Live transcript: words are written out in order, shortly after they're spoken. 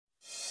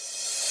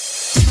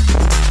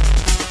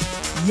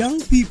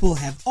Young people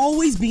have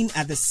always been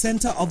at the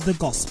center of the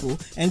gospel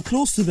and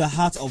close to the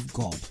heart of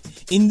God.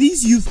 In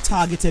these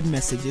youth-targeted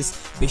messages,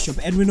 Bishop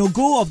Edwin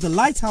Ogo of the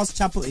Lighthouse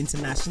Chapel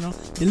International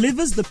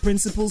delivers the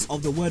principles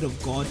of the Word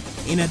of God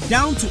in a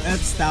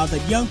down-to-earth style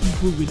that young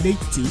people relate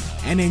to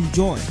and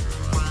enjoy.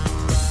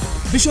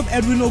 Bishop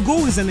Edwin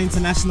Ogo is an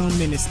international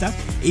minister,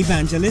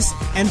 evangelist,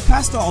 and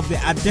pastor of the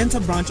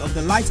Adenta branch of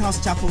the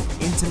Lighthouse Chapel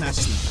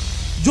International.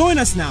 Join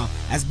us now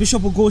as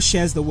Bishop Ogo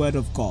shares the Word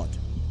of God.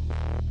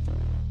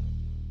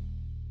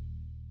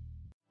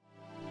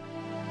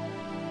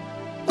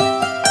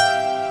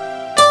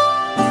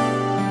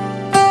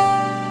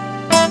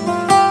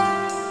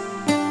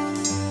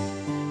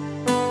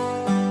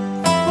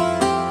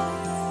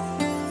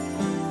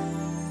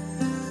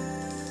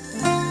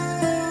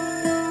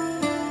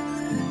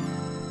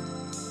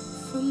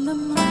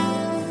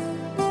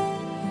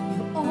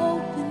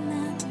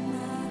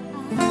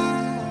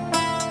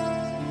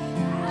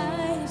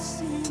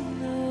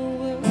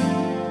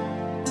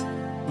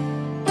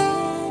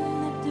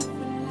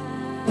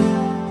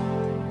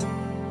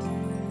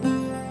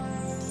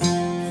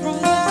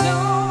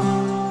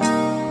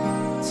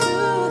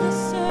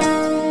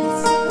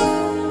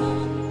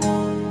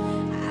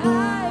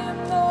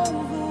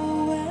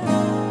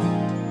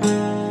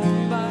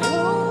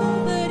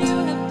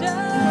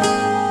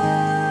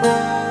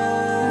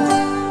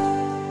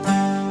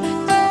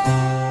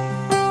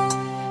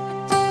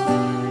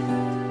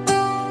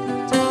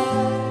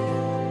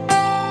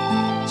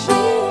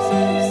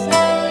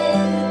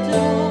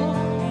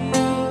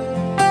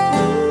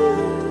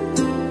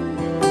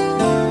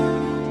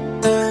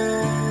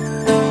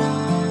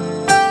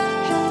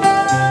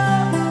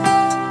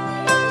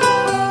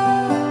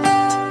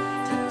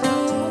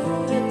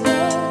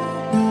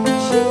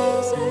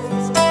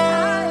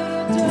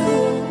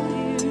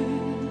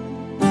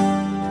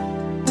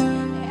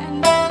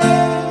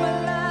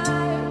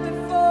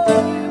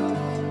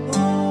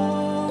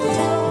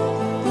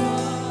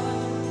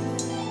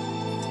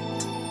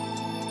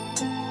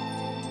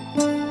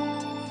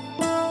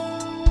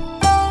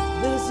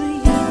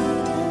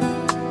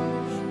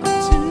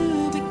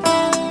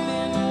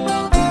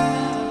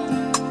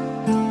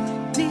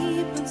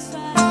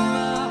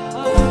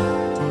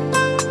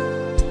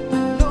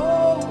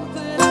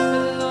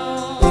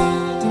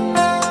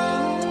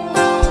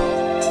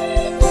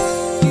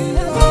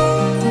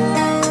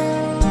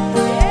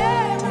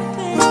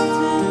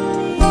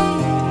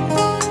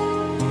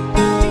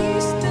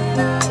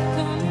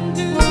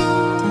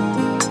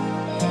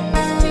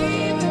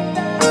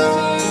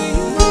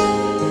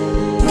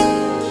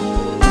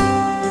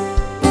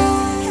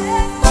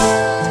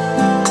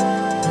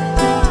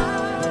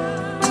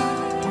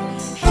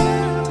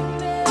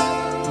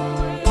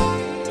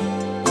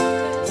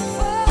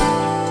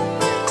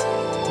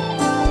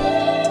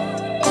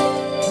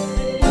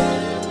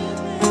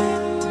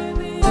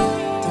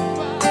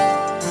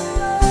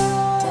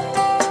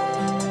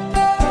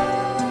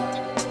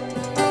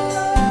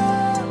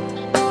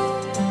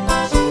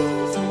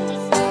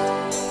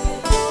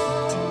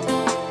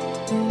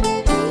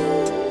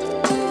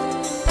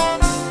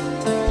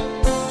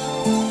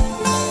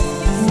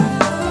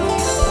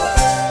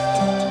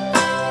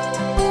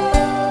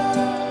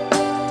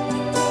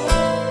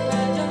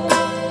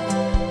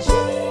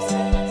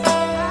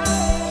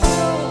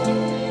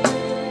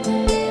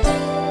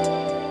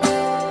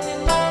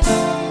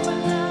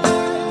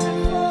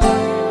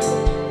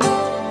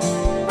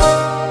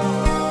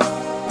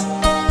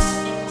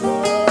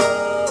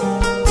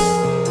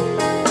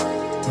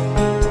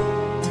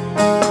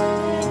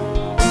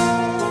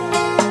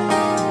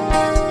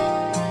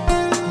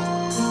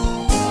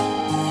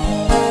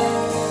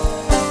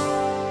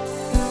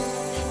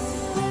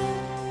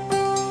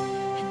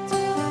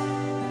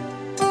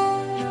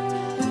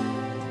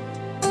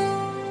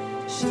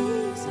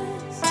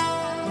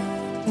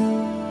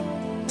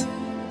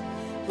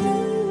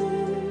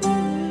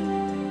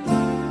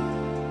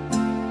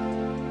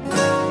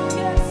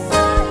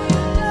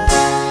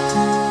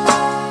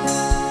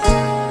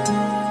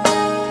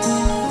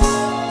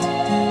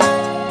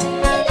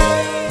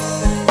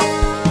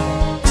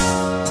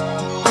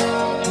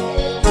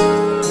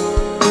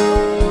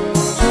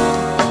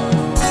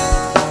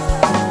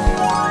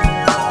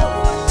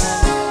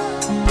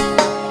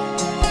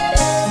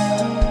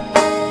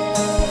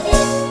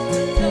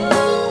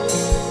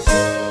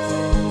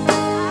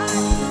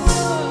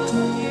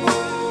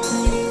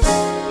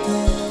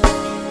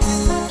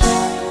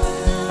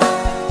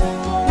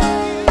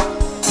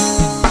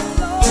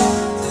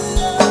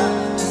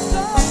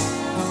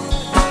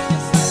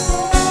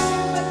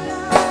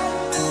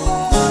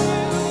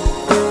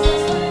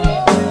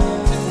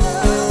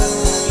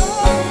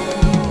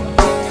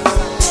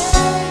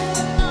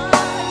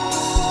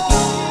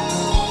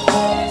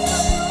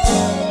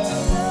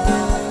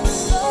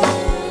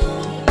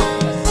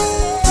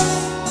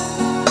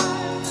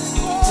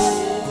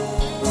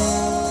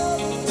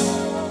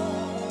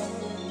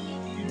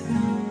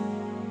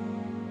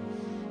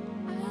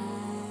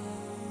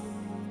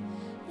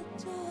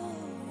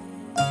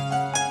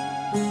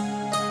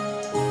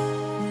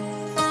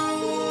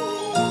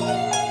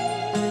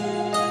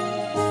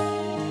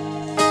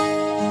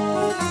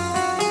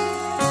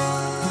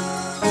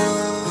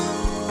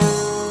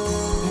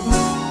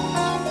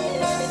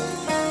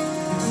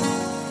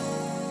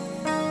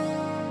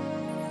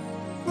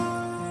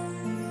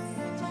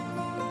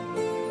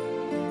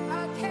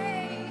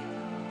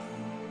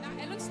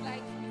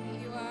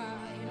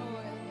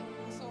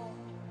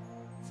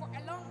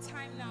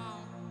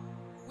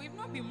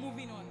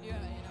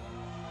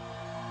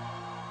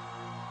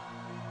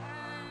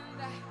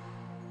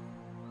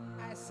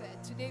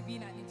 today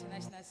being an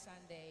International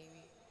Sunday,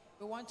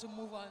 we want to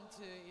move on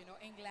to,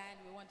 England.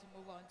 We want to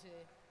move on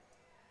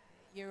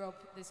to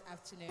Europe this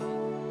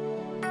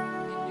afternoon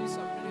and do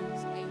some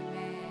blues.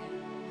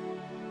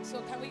 Amen.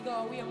 So can we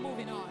go? We are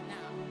moving on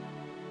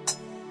now.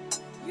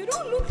 You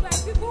don't look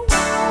like people.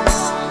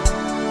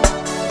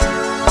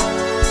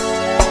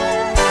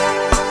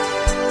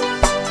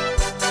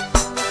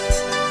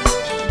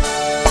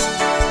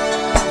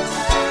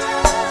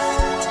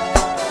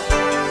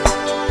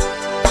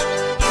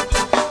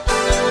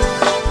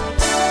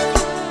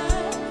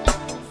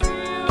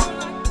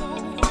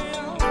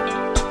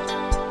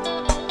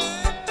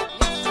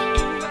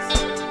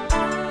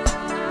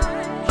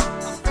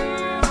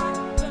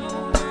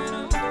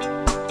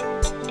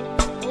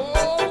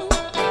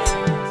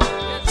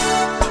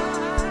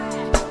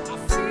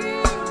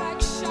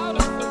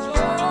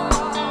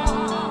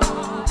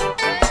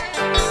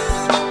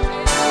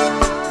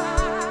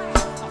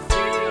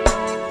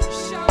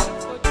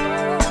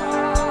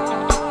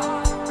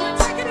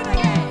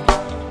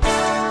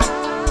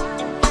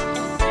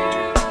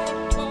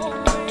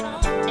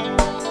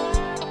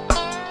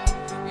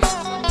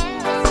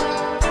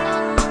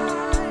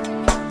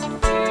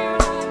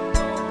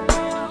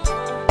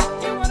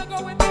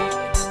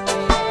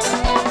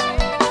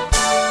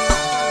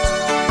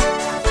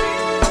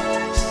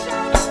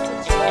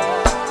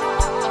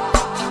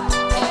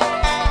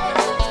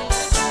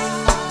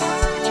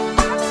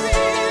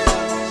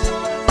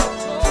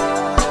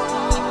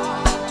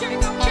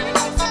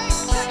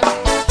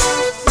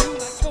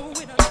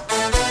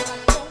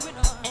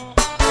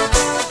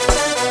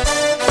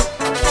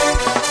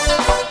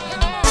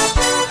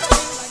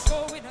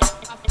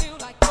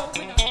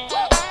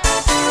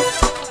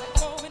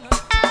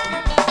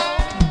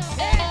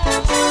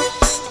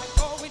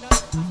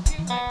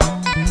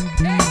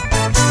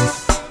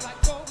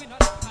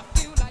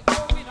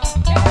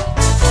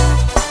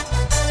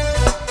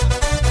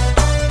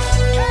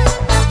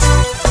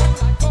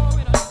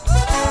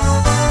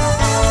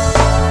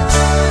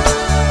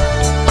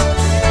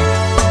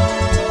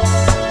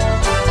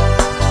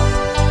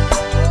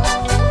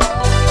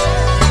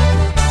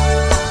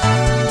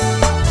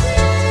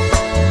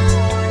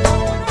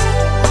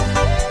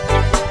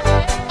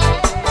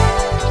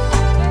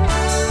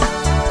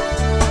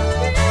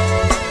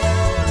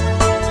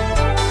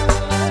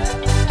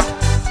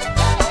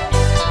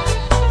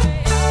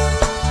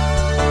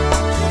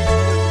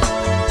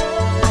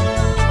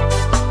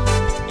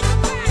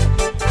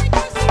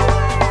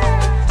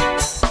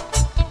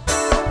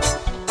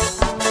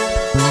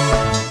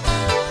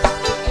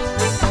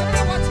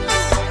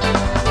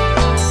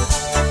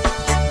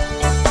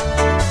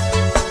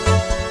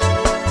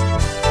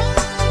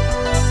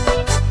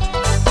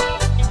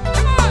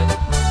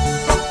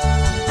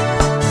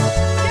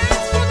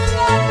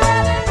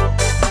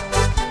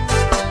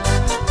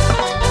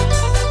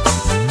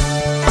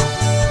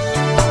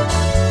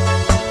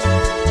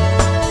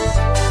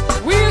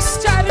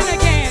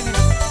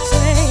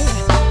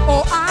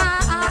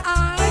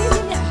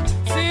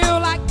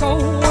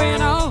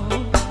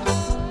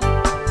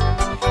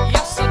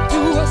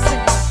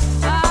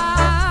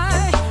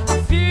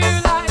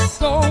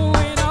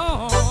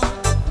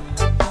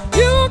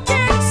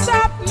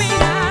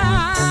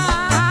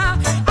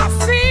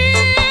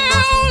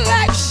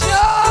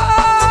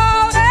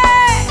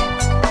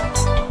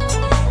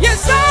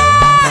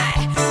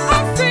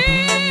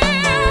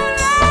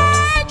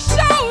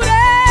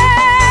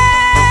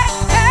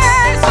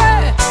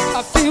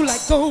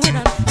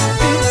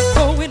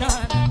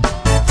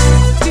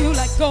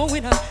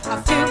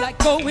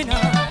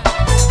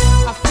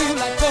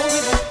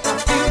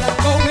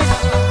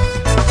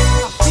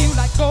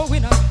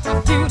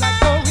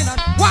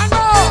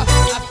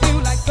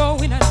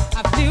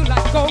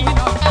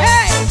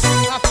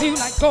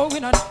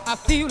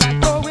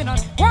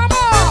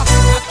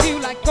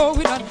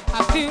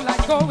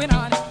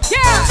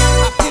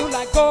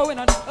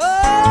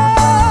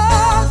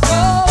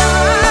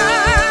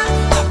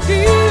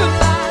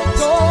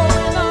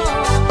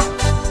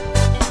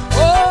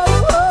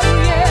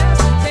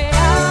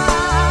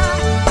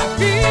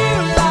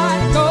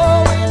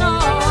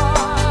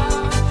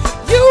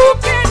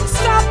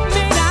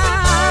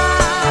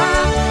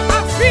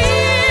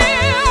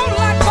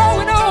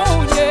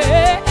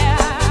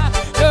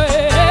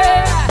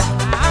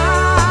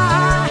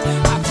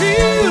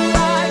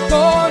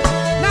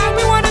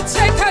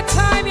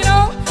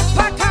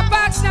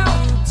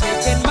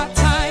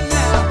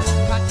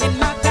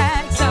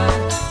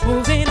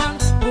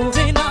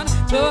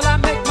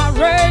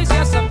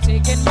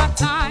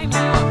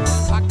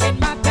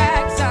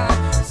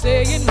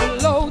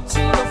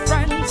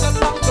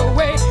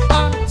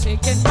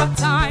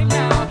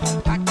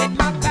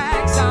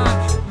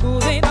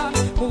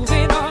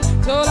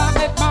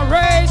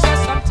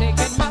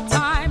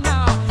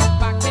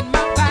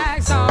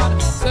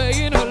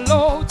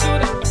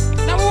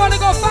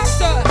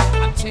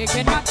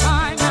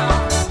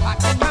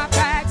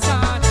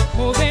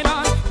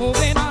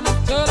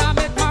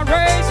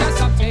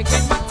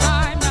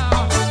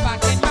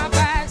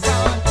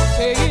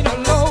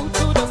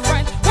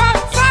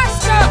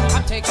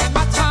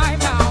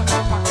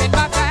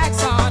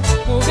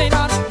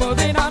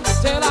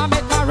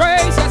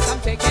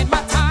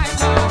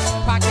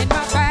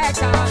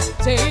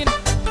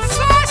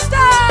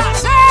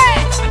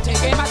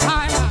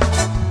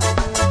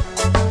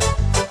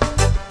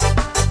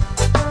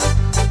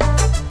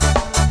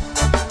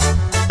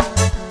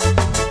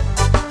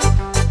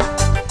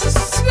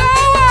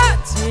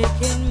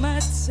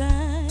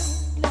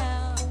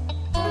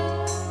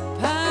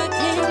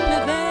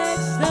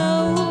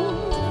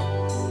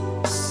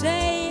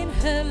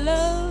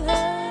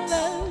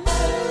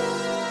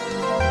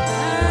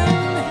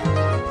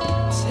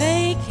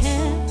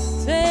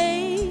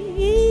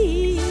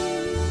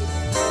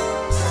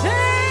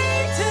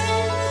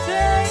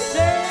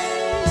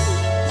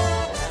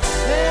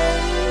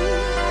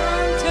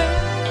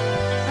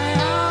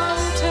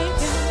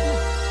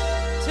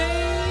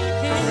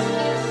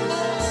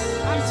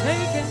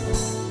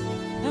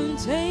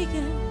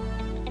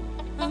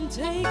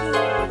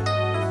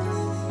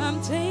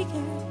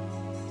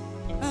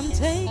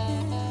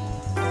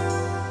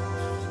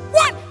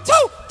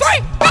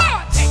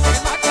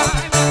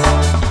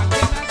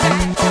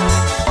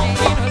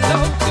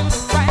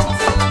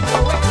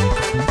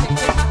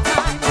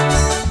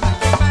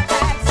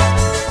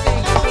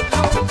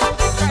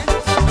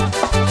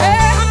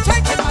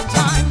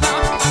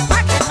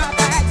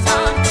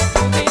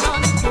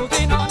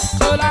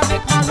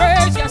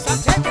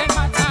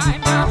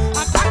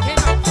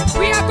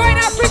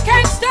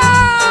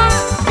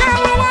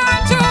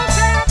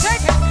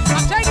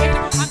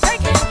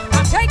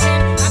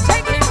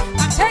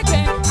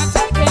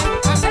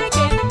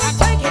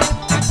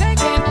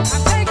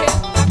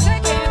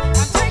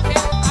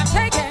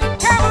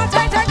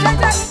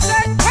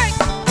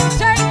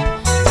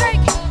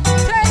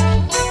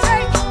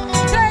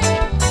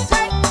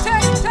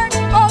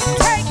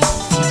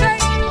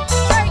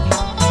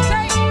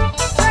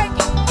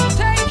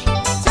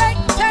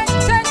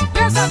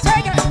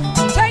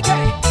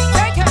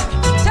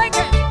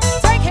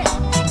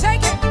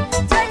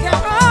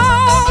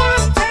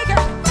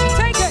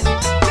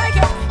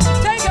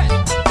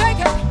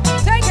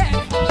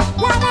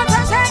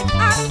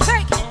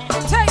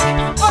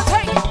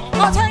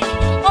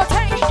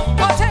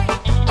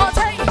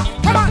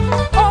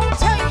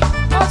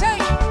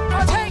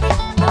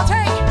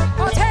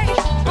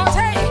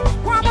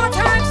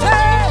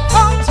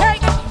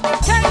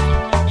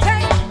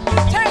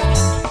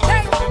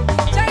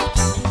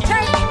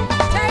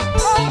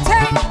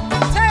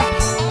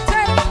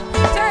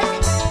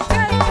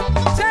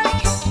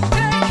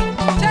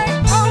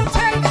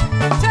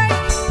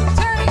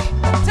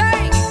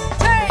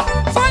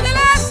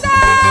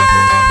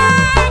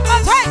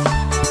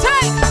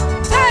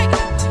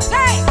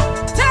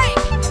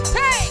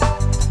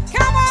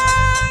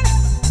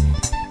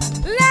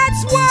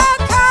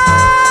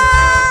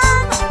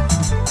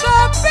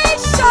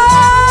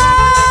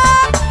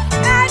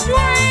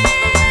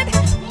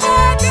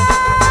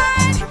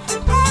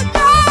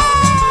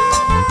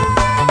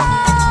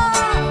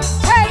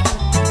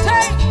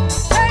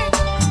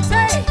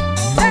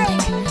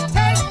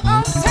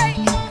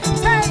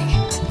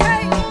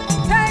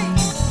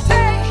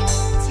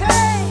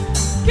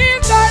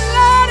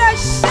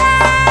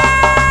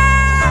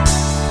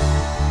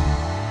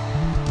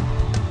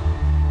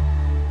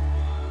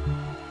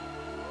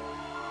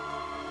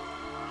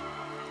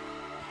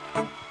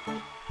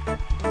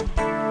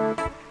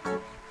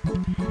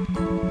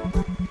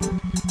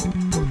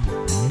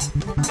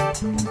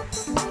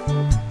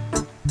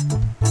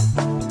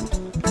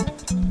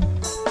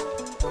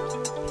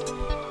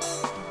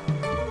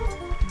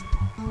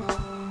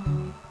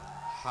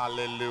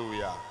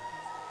 Hallelujah.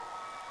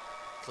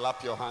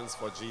 Clap your hands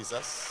for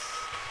Jesus.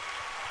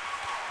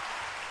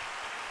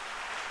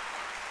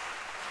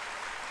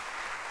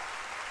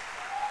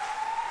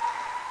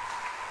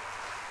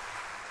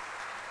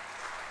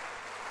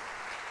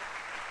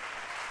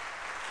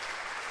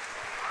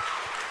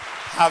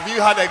 Have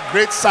you had a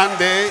great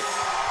Sunday?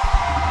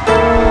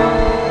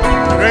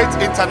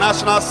 Great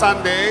international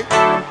Sunday?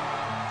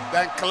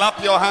 Then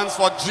clap your hands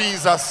for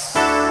Jesus.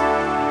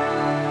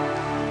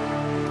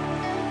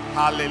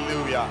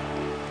 Hallelujah.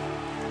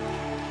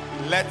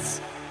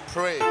 Let's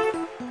pray.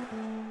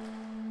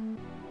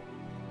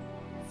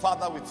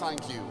 Father, we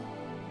thank you.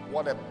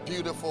 What a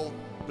beautiful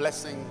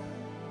blessing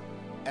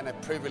and a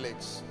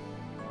privilege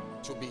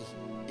to be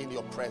in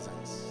your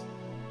presence.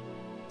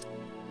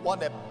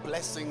 What a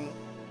blessing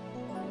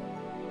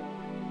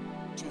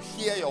to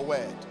hear your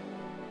word,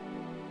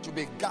 to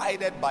be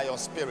guided by your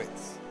spirit,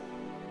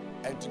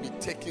 and to be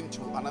taken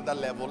to another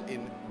level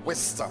in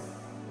wisdom.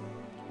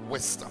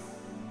 Wisdom.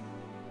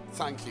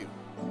 Thank you.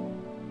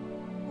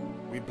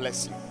 We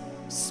bless you.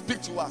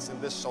 Speak to us in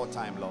this short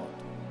time, Lord.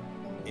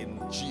 In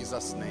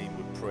Jesus' name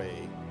we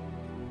pray.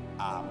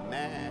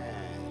 Amen.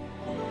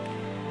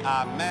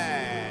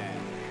 Amen.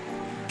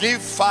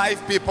 Give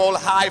 5 people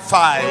high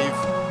five,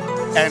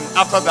 and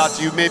after that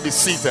you may be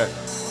seated.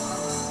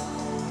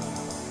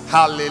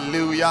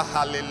 Hallelujah,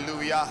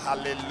 hallelujah,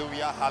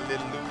 hallelujah,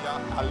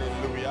 hallelujah,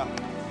 hallelujah,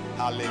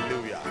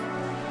 hallelujah.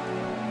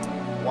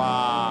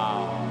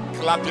 Wow.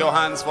 Clap your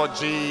hands for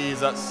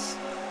Jesus.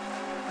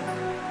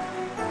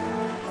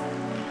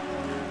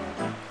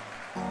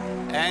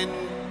 And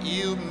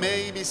you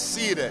may be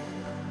seated.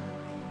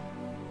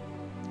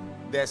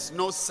 There's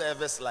no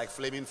service like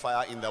Flaming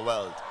Fire in the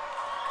world.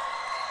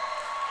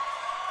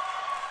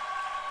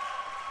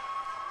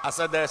 I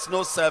said there's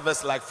no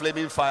service like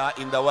Flaming Fire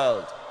in the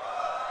world.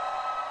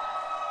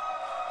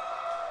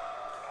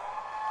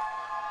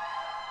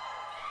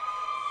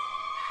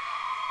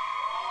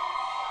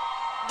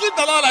 Give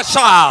the Lord a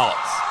shout.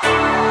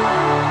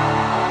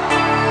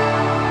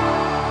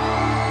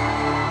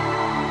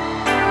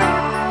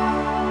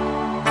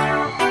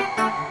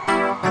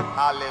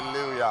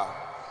 Hallelujah.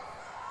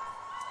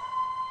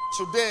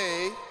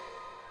 Today,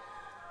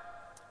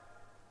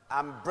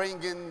 I'm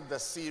bringing the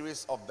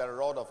series of the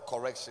Rod of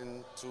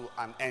Correction to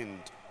an end.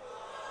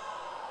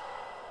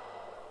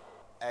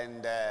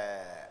 And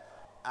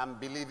I'm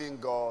believing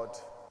God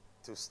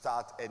to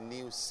start a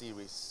new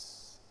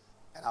series.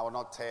 And I will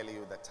not tell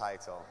you the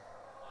title.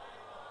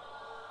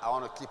 I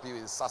want to keep you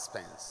in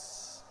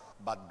suspense.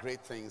 But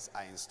great things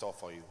are in store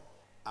for you.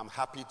 I'm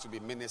happy to be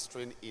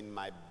ministering in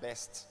my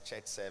best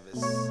church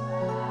service.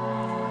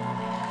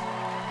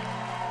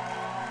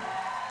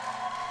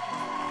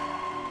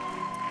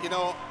 You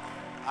know,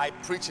 I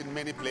preach in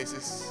many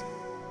places.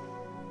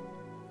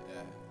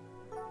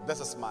 This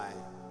is my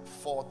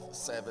 4th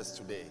service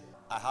today.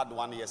 I had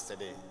one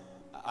yesterday.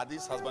 Are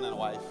these husband and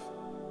wife?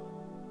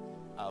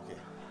 Okay.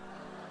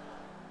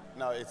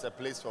 No, it's a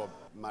place for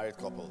married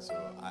couples,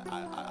 so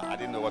I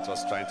didn't know what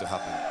was trying to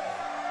happen.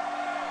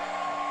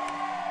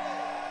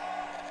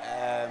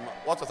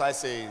 What was I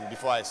saying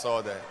before I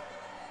saw the...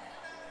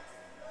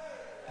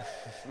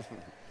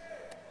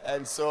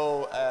 And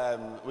so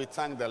we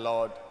thank the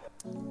Lord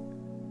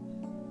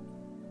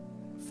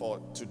for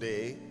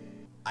today.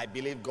 I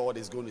believe God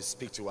is going to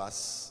speak to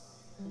us.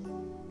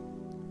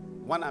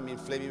 When I'm in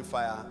flaming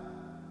fire,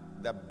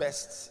 the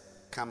best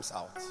comes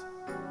out.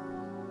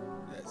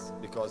 Yes,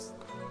 because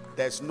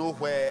there's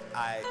nowhere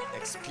I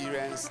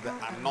experience the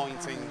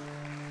anointing.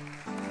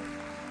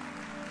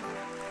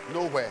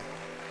 Nowhere.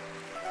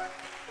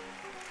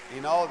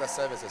 In all the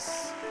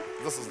services,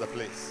 this is the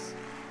place.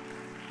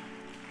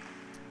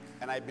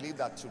 And I believe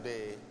that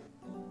today,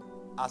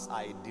 as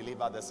I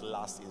deliver this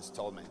last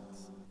installment,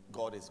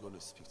 God is going to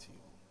speak to you.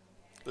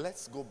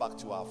 Let's go back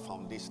to our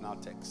foundational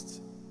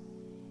text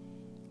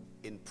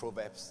in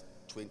Proverbs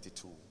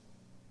 22,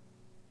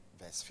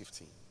 verse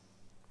 15.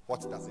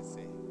 What does it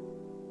say?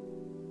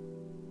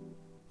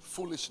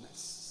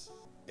 Foolishness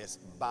is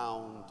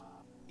bound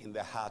in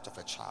the heart of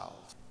a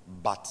child,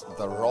 but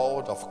the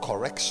rod of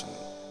correction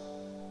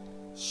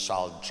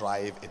shall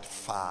drive it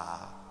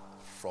far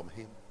from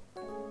him.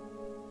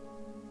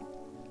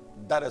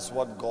 That is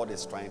what God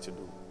is trying to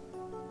do.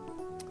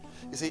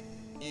 You see,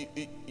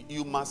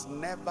 you must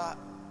never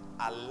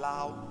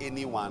allow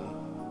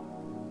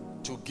anyone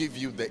to give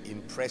you the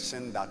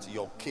impression that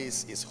your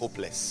case is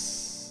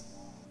hopeless.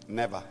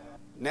 Never.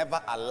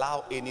 Never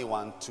allow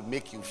anyone to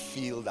make you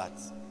feel that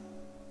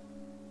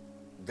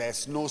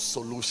there's no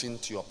solution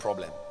to your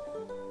problem.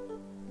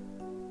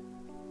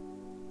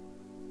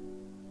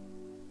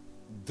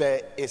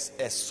 There is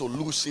a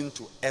solution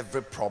to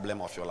every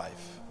problem of your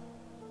life.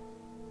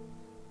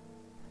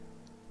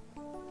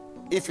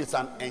 If it's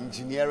an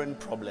engineering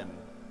problem,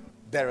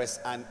 there is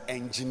an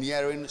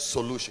engineering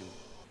solution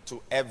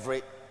to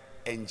every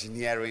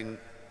engineering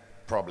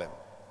problem.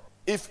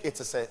 If it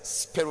is a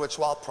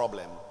spiritual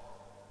problem,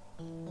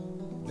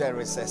 there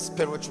is a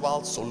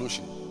spiritual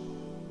solution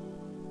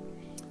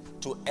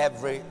to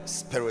every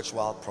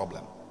spiritual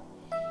problem.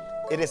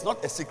 It is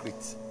not a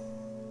secret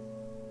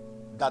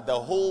that the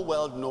whole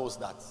world knows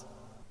that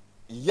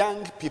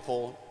young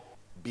people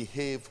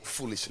behave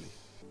foolishly.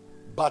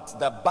 But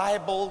the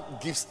Bible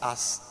gives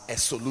us a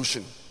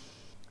solution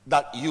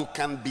that you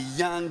can be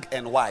young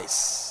and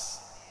wise.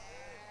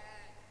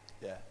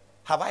 Yeah.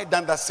 Have I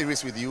done that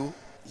series with you?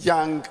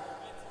 Young,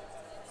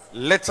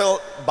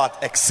 little, but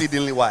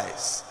exceedingly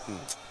wise.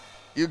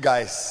 You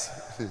guys,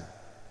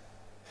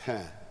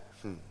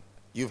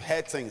 you've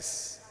heard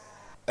things.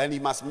 And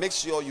you must make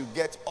sure you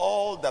get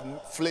all the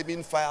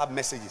flaming fire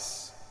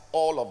messages.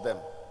 All of them.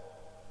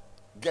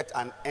 Get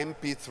an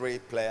MP3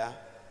 player.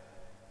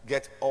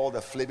 Get all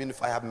the flaming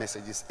fire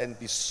messages and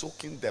be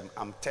soaking them.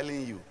 I'm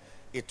telling you,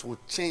 it will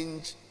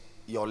change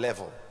your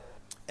level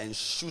and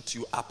shoot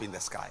you up in the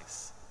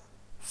skies.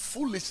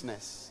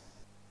 Foolishness.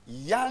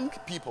 Young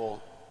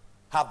people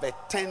have a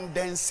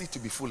tendency to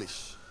be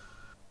foolish.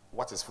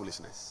 What is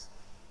foolishness?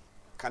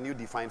 Can you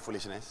define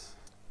foolishness?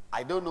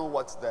 I don't know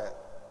what the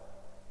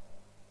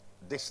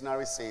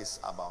dictionary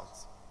says about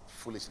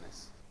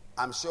foolishness.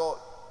 I'm sure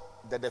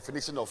the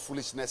definition of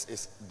foolishness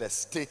is the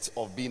state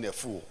of being a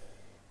fool.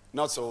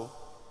 Not so.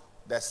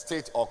 The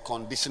state or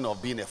condition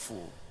of being a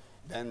fool.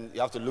 Then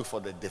you have to look for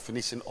the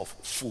definition of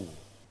fool.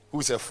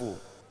 Who's a fool?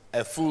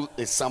 A fool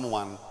is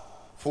someone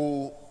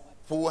who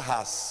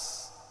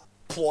has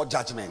poor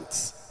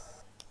judgment,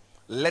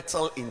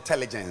 little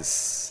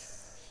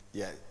intelligence.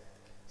 Yeah.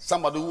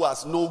 Somebody who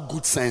has no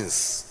good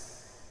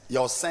sense.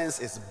 Your sense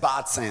is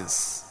bad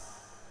sense.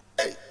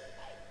 Hey.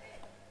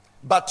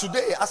 But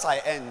today, as I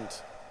end,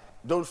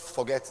 don't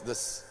forget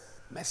this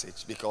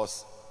message,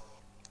 because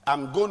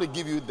I'm going to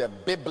give you the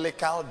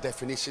biblical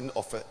definition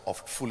of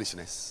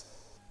foolishness.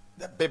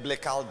 The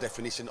biblical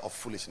definition of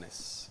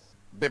foolishness.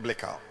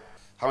 Biblical.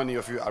 How many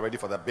of you are ready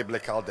for the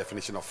biblical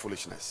definition of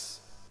foolishness?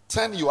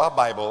 Turn your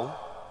Bible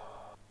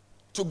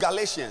to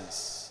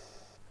Galatians.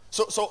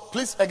 So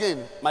please,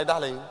 again, my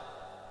darling,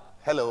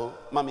 hello,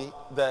 mommy,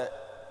 the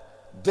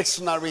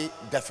dictionary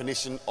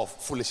definition of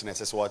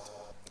foolishness is what?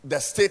 The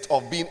state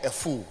of being a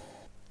fool.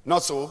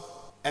 Not so.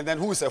 And then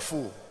who is a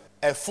fool?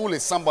 A fool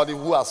is somebody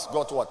who has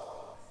got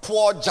what?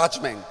 Poor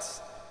judgment,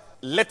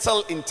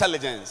 little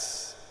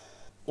intelligence,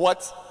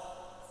 what?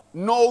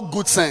 No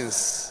good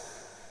sense.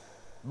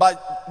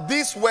 But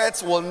these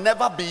words will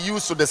never be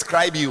used to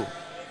describe you.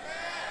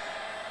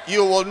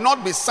 You will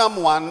not be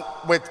someone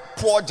with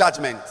poor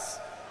judgment.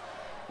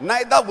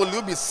 Neither will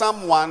you be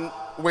someone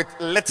with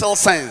little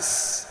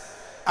sense.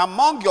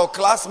 Among your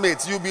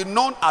classmates, you'll be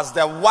known as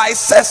the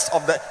wisest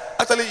of the.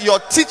 Actually, your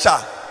teacher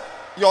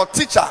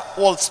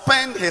will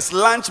spend his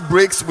lunch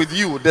breaks with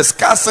you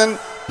discussing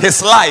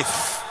his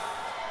life,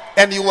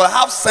 and you will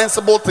have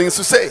sensible things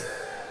to say.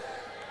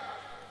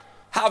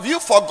 Have you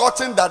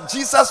forgotten that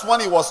Jesus,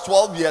 when he was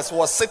 12 years,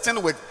 was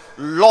sitting with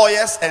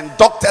lawyers and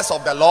doctors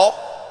of the law?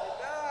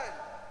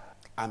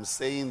 I'm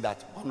saying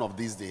that one of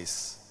these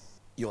days,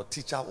 your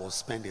teacher will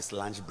spend his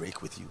lunch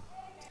break with you.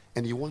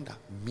 And you wonder,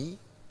 me?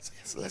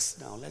 Yes,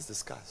 let's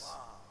discuss.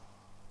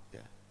 Yeah.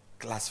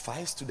 Class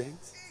 5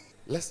 students,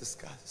 let's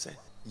discuss. Say,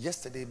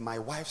 yesterday my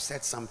wife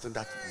said something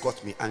that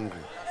got me angry.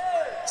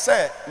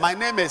 Say, my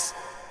name is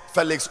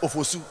Felix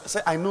Ofosu.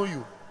 Say, I know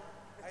you.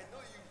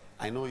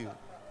 I know you.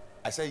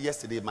 I said,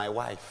 yesterday my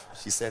wife,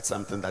 she said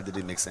something that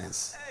didn't make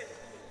sense.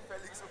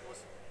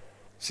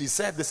 She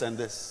said this and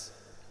this.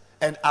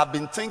 And I've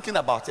been thinking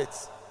about it.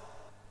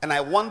 And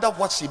I wonder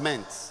what she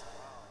meant.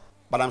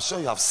 But I'm sure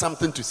you have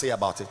something to say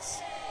about it.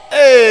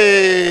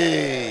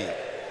 Hey!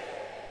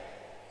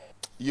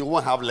 You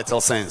won't have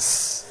little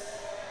sense.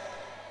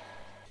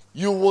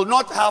 You will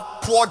not have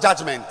poor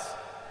judgment.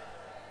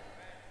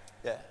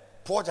 Yeah.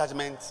 Poor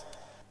judgment.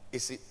 You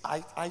see,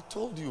 I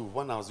told you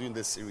when I was doing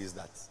this series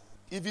that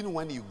even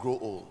when you grow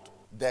old,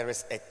 there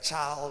is a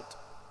child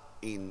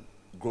in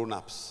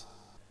grown-ups.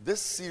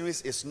 This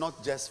series is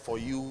not just for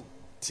you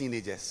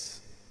teenagers.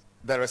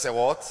 There is a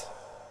what?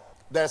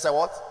 There is a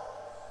what?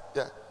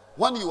 Yeah.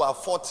 When you are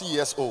 40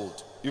 years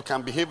old, you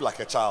can behave like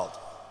a child.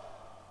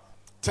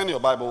 Turn your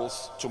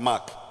Bibles to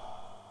Mark.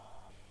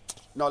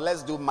 No,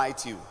 let's do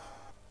Matthew.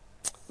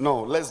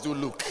 No, let's do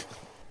Luke.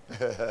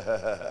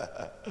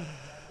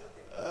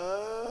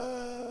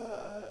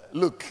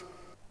 Look,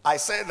 I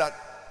say that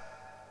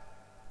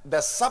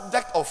the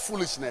subject of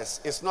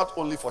foolishness is not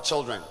only for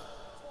children.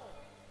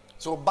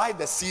 So buy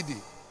the CD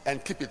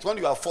and keep it. When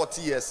you are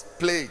 40 years,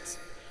 play it.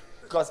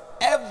 Because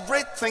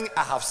everything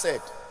I have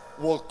said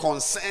will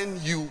concern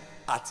you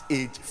at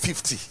age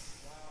 50.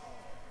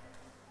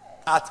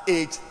 At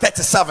age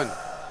 37.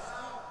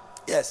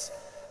 Yes.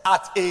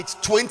 At age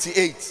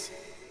 28.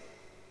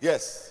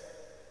 Yes.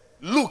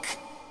 Luke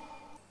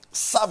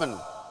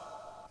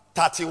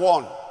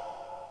 7:31.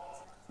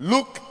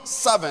 Luke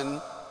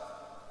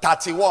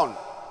 7:31.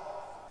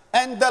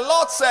 And the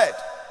Lord said,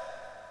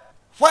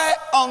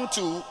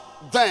 whereunto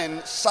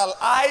then shall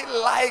I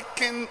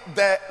liken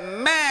the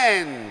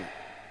men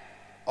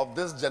of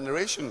this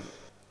generation?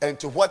 And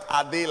to what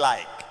are they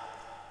like?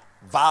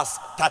 Verse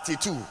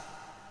 32.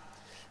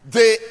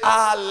 They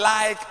are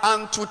like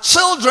unto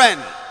children.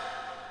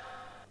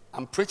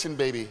 I'm preaching,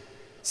 baby.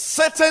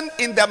 Sitting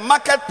in the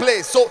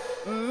marketplace. So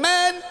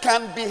men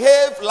can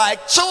behave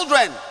like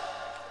children.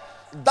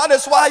 That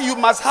is why you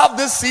must have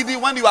this CD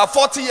when you are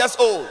 40 years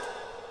old.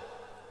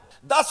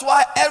 That's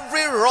why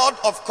every rod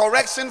of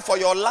correction for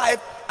your life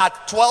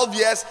at 12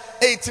 years,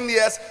 18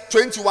 years,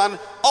 21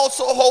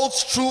 also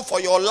holds true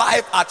for your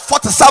life at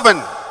 47.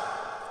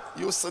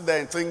 You sit there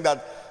and think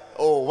that,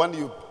 oh, when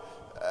you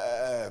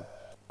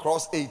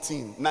cross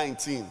 18,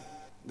 19,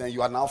 then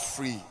you are now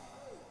free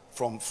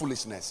from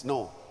foolishness.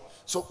 No.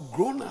 So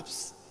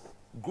grown-ups,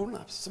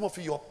 some of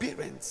you, your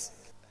parents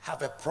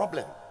have a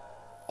problem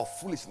of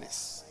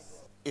foolishness.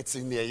 It's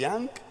in the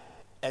young,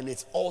 and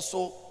it's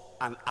also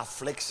an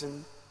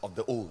affliction of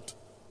the old.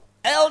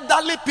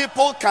 Elderly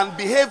people can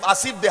behave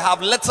as if they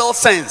have little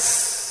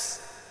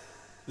sense,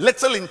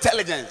 little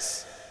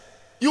intelligence.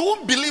 You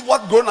won't believe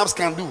what grown-ups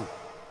can do.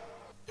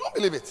 You won't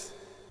believe it.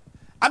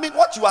 I mean,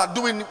 what you are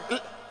doing,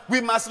 we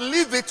must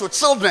leave it to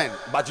children,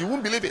 but you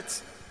won't believe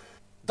it.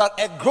 That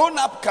a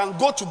grown-up can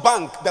go to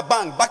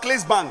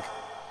Barclays Bank,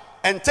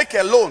 and take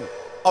a loan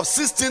of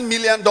 $16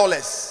 million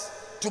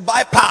to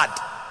buy pad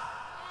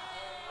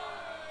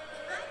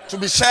to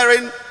be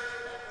sharing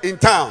in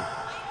town.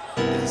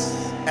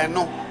 Yes. And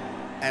no.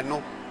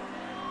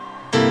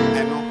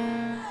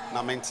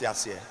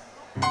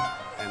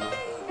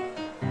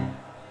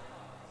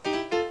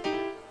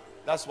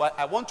 That's why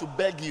I want to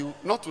beg you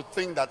not to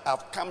think that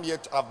I've come here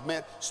to have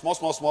met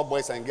small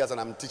boys and girls and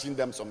I'm teaching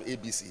them some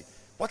ABC.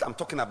 What I'm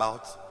talking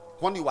about,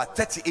 when you are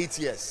 38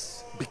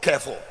 years, be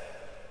careful.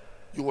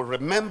 You will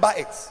remember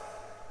it.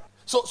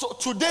 So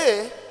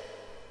today,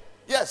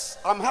 yes,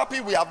 I'm happy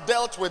we have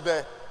dealt with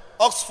the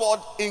Oxford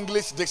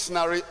English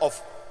Dictionary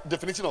of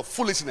definition of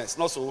foolishness.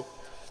 Not so.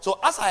 So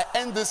as I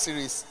end this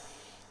series,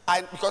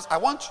 because I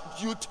want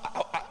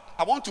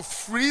to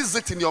freeze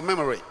it in your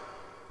memory.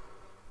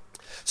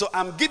 So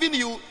I'm giving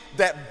you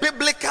the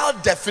biblical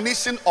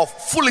definition of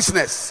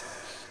foolishness.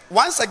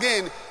 Once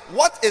again,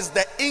 what is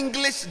the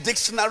English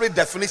dictionary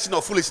definition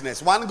of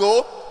foolishness? One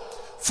go.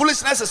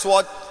 Foolishness is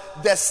what?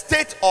 The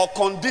state or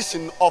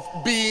condition of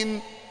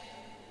being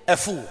a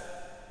fool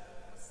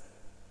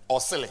or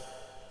silly.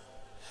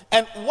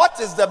 And what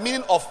is the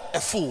meaning of a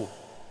fool?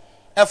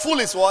 A fool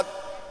is what?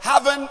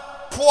 Having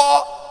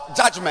poor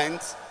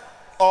judgment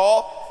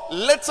or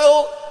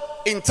little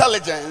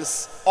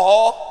intelligence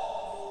or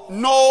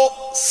no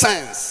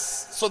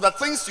sense. So the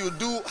things you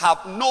do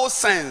have no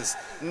sense.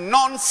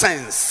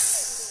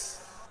 Nonsense.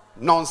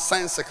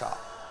 Nonsensical.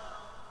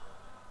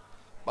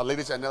 But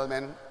ladies and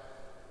gentlemen,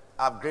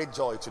 I have great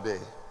joy today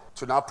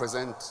to now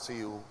present to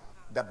you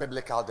the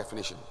biblical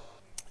definition.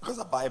 Because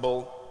the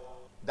Bible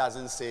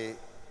doesn't say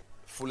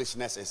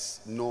foolishness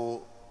is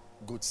no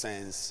good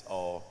sense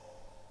or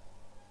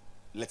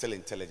little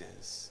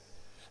intelligence.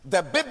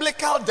 The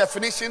biblical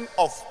definition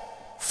of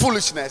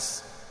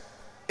foolishness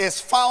is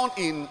found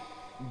in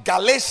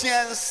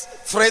Galatians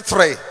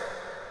 3:3.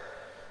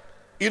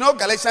 You know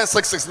Galatians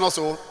 6:6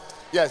 also?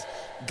 Yes.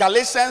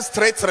 Galatians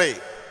 3:3.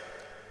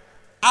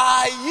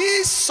 Are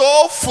ye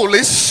so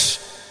foolish,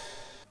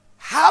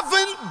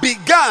 having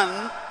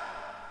begun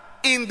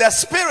in the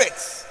spirit,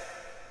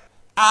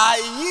 are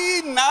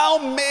ye now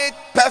made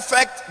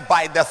perfect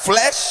by the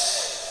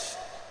flesh?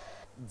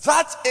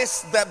 That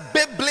is the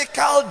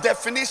biblical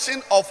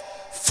definition of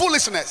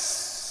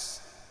foolishness.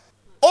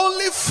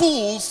 Only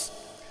fools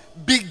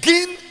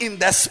begin in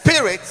the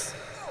spirit.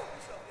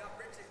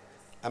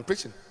 I'm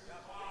preaching.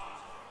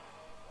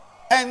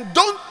 And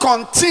don't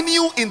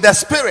continue in the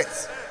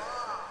spirit.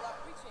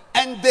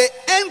 And they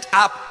end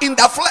up in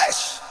the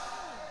flesh.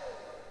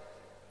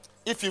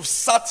 If you've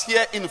sat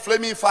here in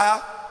flaming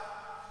fire,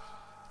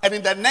 and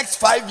in the next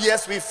 5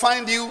 years we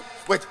find you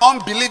with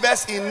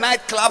unbelievers in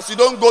nightclubs, you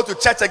don't go to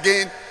church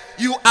again,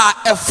 you are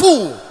a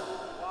fool.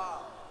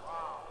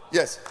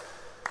 Yes.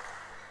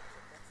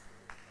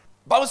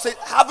 Bible says,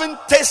 having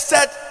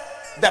tasted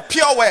the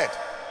pure word.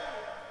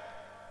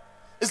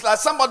 It's like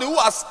somebody who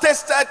has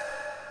tasted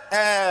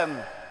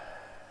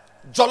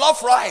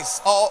jollof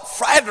rice or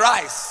fried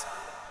rice,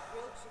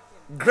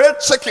 grilled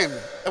chicken,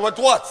 and with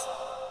what?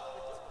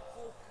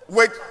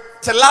 With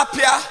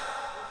tilapia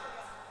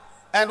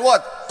and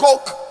what?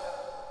 Coke.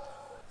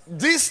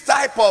 This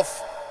type of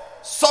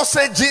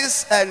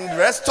sausages and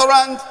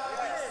restaurant.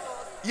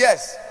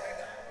 Yes.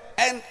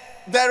 And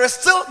there is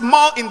still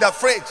more in the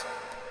fridge.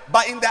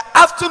 But in the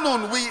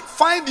afternoon, we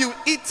find you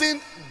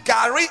eating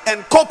gari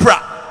and copra.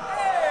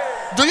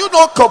 Do you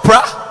know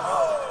copra?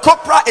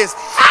 Copra is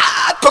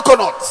hard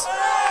coconut.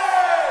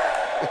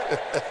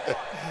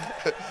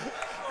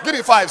 Give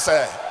me 5,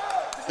 sir.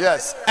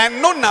 Yes. And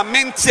no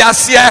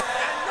namentias here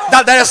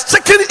that there is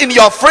chicken in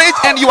your fridge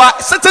and you are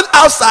sitting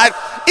outside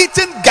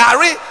eating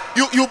gari.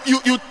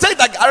 You take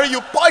the gari,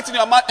 you pour it in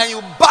your mouth and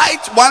you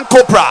bite one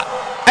copra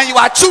and you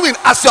are chewing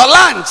as your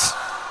lunch.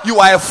 You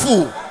are a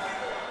fool.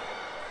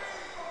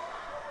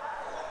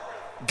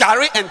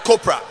 Gari and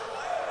copra.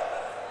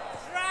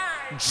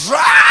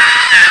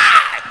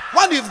 Dry.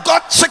 When you've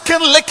got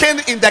chicken licking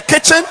in the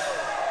kitchen,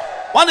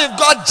 when you've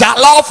got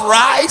jollof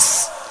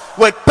rice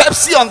with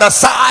Pepsi on the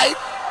side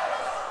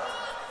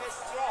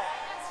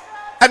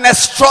and a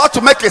straw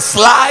to make it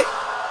slide.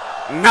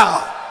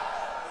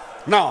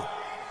 No.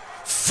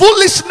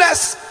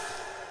 Foolishness,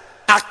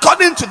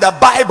 according to the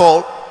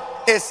Bible,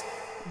 is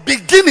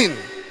beginning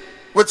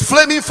with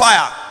flaming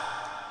fire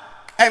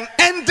and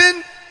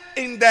ending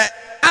in the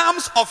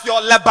arms of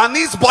your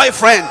Lebanese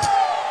boyfriend.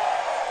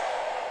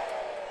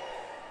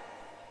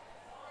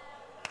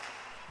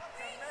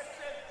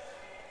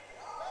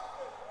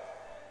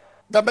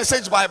 The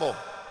Message Bible,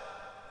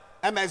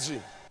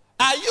 MSG.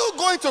 Are you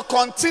going to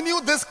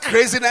continue this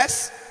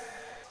craziness?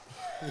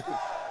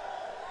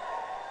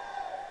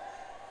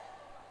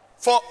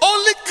 For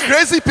only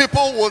crazy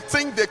people will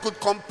think they could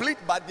complete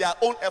by their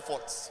own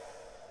efforts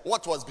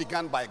what was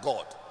begun by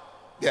God.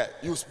 Yeah,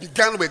 you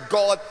began with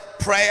God,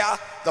 prayer,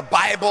 the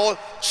Bible,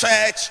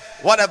 church,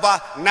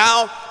 whatever.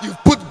 Now you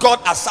put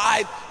God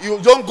aside. You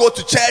don't go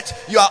to church.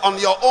 You are on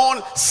your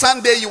own.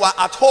 Sunday you are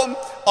at home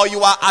or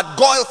you are at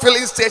Goyle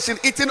filling station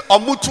eating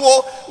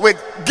omutuo with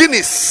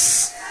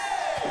Guinness.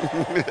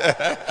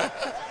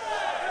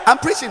 I'm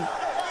preaching.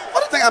 What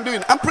do you think I'm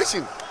doing? I'm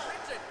preaching.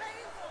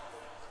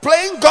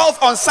 Playing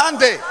golf on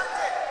Sunday.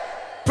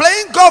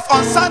 Playing golf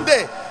on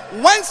Sunday.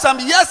 When some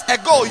years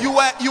ago you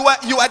were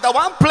the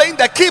one playing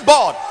the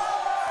keyboard,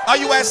 or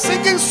you were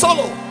singing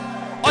solo,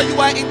 or you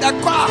were in the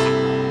choir,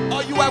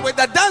 or you were with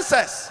the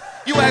dancers,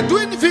 you were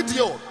doing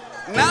video.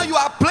 Now you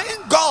are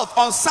playing golf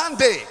on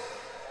Sunday.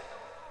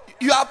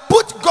 You have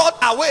put God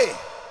away.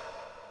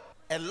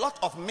 A lot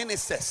of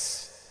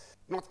ministers,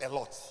 not a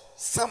lot,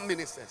 some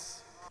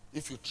ministers,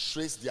 if you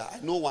trace their, I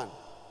know one,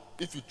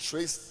 if you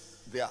trace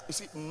their, you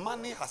see,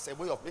 money has a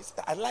way of,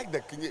 I like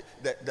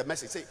the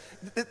message. Say,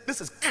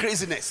 this is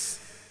craziness.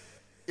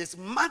 It's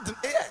mad.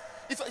 Yeah.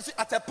 If you see,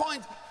 at a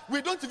point,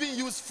 we don't even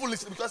use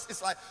foolishness because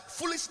it's like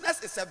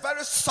foolishness is a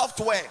very soft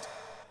word.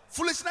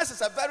 Foolishness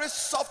is a very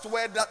soft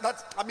word that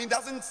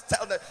doesn't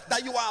tell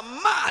that you are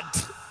mad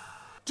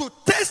to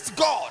taste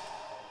God.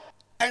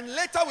 And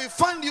later we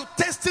find you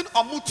tasting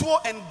omutuo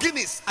and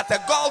Guinness at a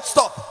Gold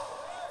stop,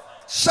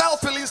 Shell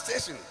filling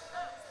station.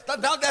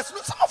 Now there's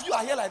some of you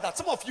are here like that.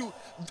 Some of you,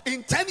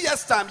 in 10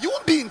 years' time, you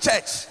won't be in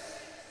church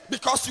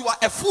because you are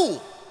a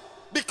fool,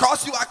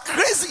 because you are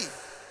crazy.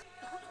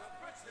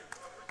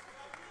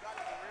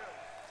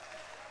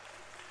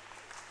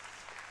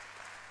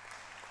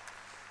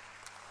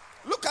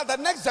 Look at the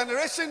next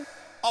generation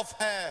of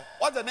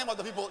what's the name of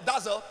the people?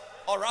 Dazzle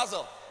or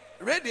Razzle?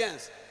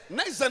 Radiance.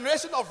 Next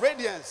generation of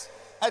Radiance.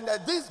 And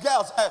these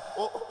girls,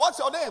 what's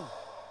your name?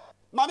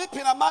 Mami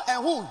Pinama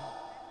and who?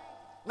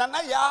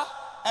 Nanaya.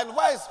 And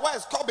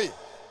where's Kobe?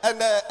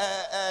 And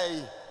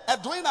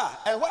Edwina.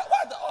 And where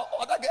are the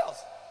other girls?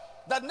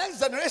 The next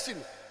generation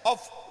of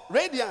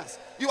Radiance.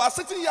 You are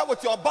sitting here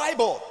with your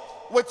Bible,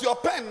 with your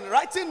pen,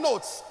 writing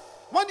notes.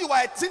 When you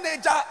are a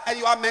teenager and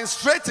you are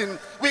menstruating,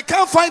 we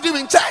can't find you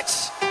in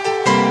church.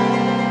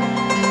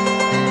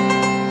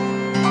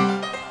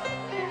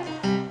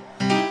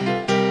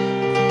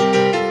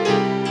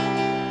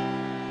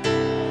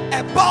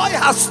 A boy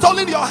has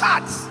stolen your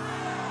heart.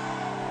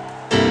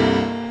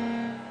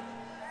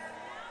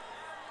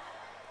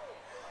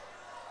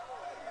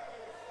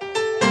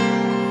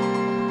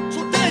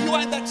 Today you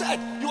are in the church.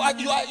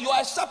 You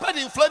are a shepherd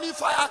in flaming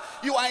fire.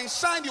 You are in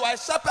shine. You are a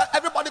shepherd.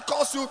 Everybody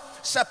calls you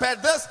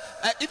shepherd. This,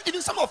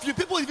 even some of you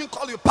people even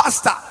call you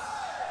pastor.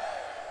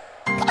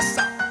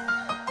 Pastor.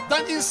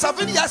 Then in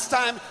 7 years'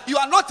 time, you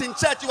are not in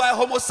church. You are a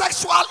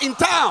homosexual in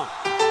town,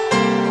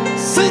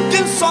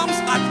 singing songs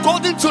at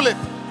Golden Tulip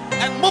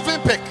and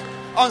Moving Pick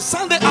on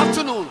Sunday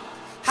afternoon,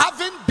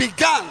 having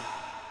begun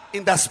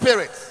in the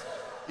spirit.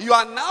 You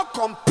are now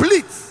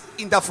complete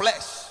in the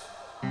flesh.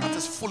 That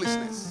is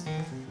foolishness.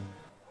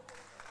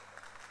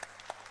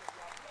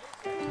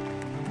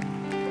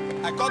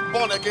 I got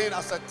born again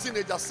as a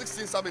teenager,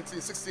 16, 17,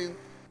 16,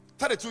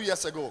 32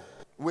 years ago,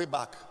 way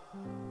back.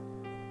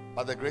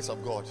 By the grace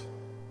of God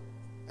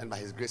and by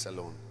His grace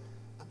alone,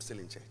 I'm still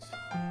in church.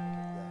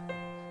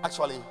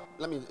 Actually,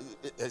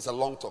 it's a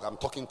long talk. I'm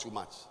talking too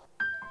much.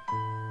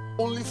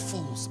 Only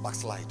fools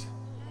backslide.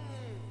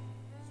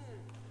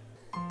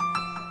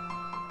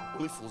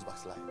 Only fools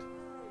backslide.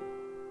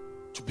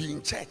 To be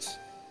in church,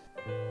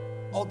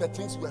 all the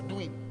things we are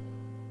doing,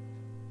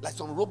 like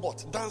some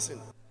robot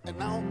dancing. And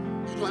now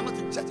you are not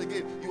in church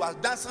again. You are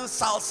dancing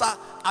salsa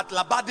at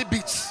Labadi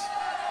Beach.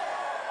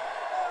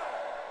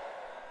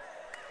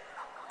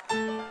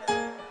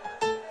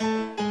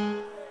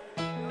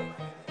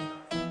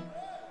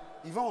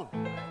 Yvonne,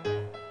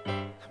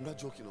 I'm not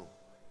joking. No.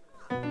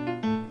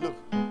 Look,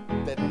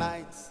 the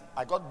night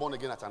I got born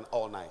again at an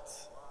all night.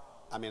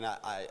 I mean,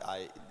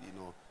 I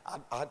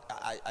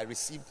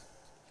received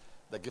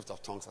the gift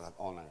of tongues at an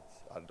all night.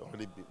 I'd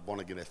already been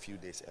born again a few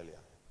days earlier.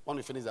 When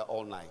we finished the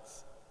all night,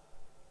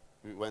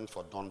 we went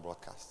for dawn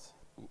broadcast.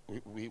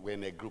 We were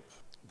in a group.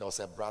 There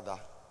was a brother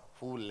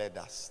who led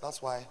us.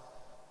 That's why,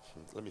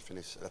 let me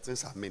finish. The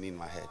things are many in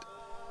my head.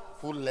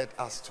 Who led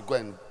us to go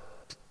and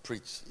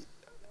preach.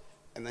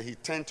 And then he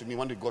turned to me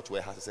when we got to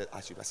a house. He said, I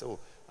said, oh,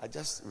 I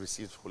just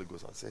received Holy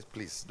Ghost. I said,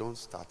 please don't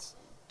start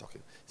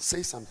talking.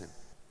 Say something.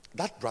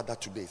 That brother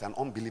today is an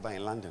unbeliever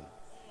in London.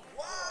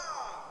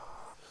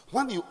 Wow.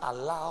 When you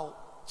allow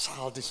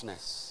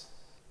childishness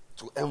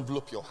to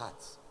envelop your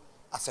heart,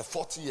 as a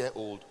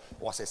 40-year-old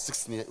or as a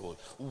 16-year-old,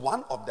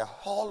 one of the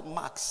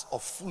hallmarks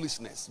of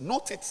foolishness,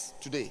 note it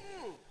today,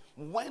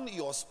 when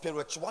your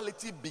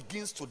spirituality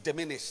begins to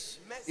diminish,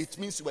 it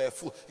means you are a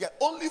fool. Yeah,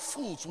 only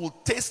fools will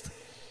taste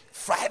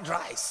fried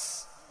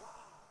rice,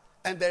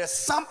 and there is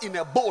some in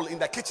a bowl in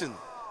the kitchen,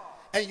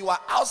 and you are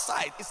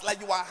outside. It's like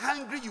you are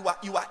hungry. You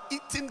are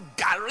eating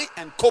gari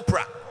and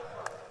copra,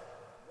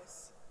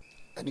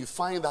 and you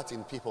find that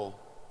in people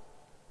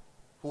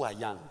who are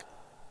young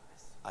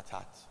at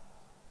heart.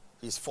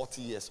 He's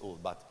 40 years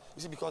old, but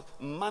you see, because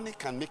money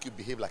can make you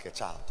behave like a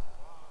child.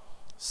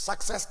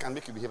 Success can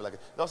make you behave like a...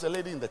 There was a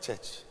lady in the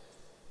church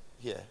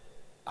here.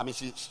 I mean,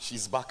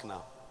 she's back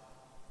now.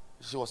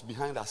 She was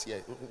behind us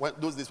here.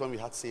 Those days when we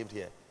had saved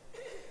here.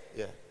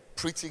 Yeah.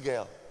 Pretty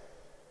girl.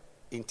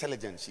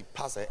 Intelligent. She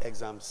passed her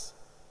exams.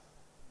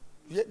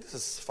 Yeah, this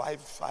is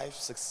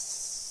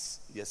 6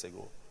 years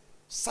ago.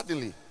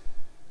 Suddenly,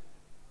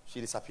 she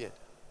disappeared.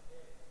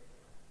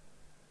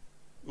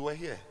 We were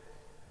here.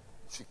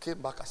 She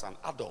came back as an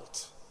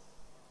adult.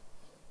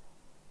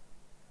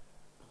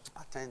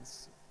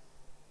 Attends.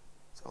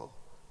 So,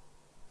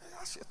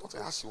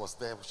 as she was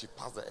there, she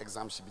passed the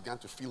exam, she began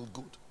to feel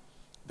good.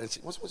 Then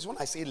when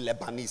I say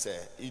Lebanese,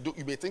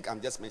 you may think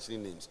I'm just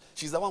mentioning names.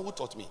 She's the one who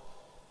taught me.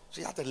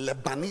 She had a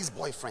Lebanese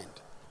boyfriend.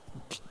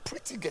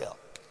 Pretty girl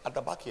at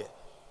the back here.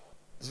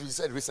 She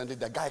said recently,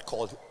 the guy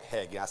called her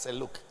again. I said,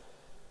 look,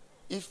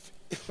 if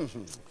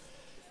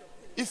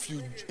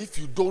you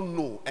don't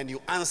know and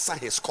you answer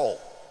his call,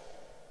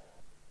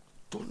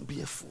 don't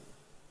be a fool.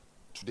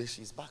 Today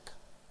she's back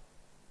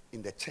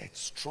in the church,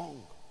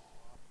 strong.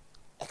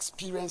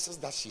 Experiences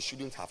that she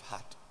shouldn't have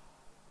had.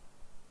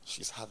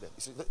 She's had them.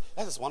 You see,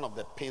 that is one of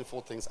the painful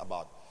things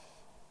about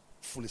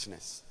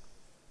foolishness.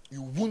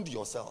 You wound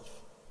yourself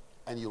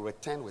and you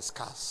return with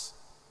scars.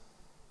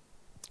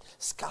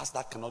 Scars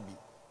that cannot be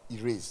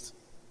erased.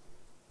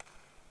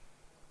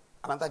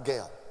 Another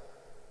girl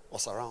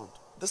was around.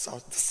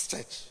 This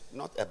church,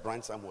 not a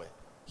branch somewhere.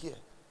 Here.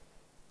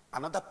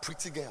 Another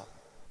pretty girl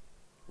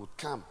would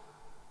come.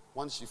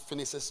 Once she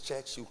finishes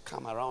church, she would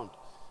come around.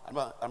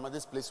 I remember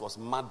this place was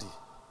muddy.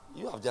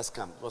 You have just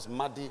come. It was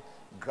muddy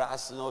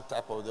grass,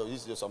 type of. There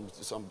used to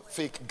some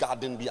fake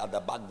garden be at the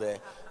back there.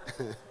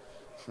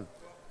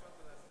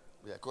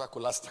 Yeah,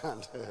 Coca-Cola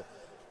stand.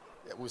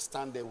 Yeah, we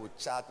stand there, we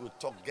chat, we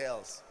talk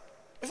girls.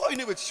 Before you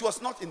knew it, she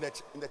was not in the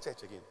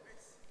church again.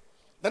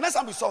 The next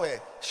time we saw her,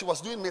 she was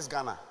doing Miss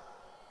Ghana.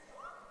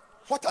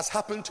 What has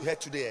happened to her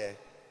today?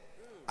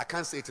 I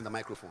can't say it in the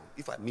microphone.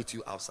 If I meet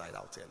you outside,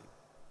 I'll tell you.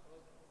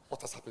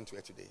 What has happened to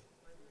her today?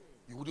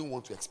 You wouldn't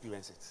want to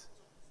experience it,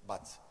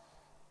 but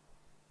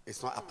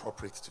it's not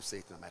appropriate to say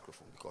it in the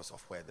microphone because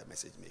of where the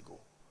message may go.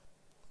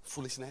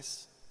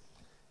 Foolishness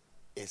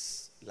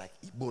is like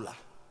Ebola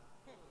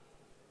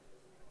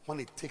when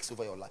it takes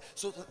over your life.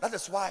 So that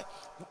is why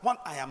when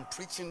I am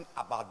preaching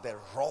about the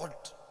rod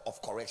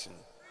of correction,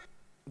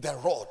 the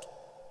rod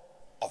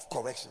of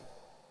correction,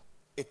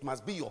 it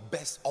must be your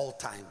best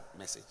all-time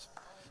message.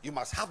 You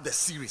must have the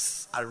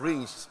series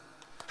arranged.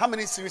 How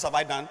many series have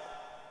I done?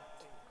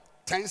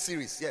 10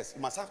 series. Yes,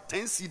 you must have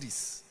 10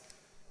 CDs,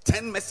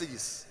 10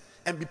 messages,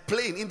 and be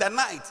playing in the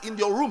night, in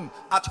your room,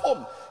 at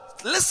home.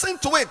 Listen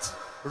to it.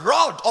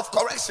 Rod of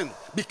correction.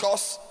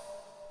 Because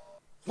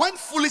when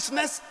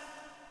foolishness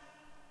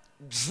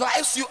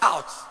drives you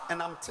out,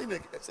 and I'm saying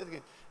it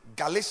again,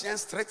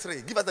 Galatians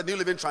 3:3. Give us the New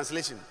Living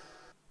Translation.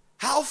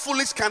 How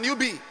foolish can you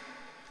be?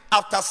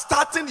 After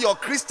starting your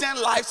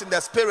Christian lives in the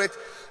spirit,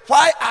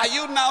 why are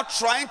you now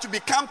trying to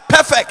become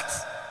perfect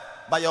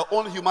by your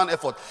own human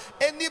effort?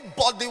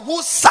 Anybody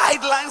who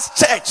sidelines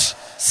church,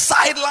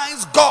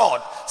 sidelines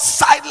God,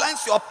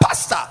 sidelines your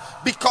pastor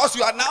because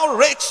you are now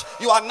rich,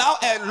 you are now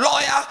a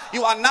lawyer,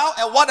 you are now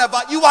a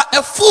whatever, you are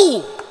a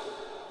fool.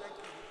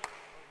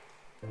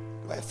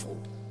 You are a fool.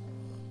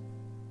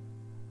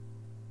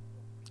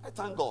 I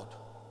thank God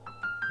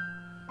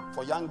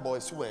for young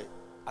boys who were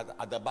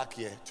at the back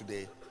here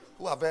today,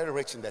 who are very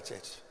rich in the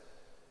church,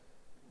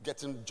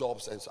 getting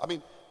jobs. And so, I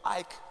mean,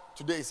 Ike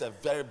today is a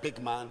very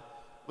big man.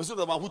 Was he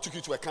the one who took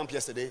you to a camp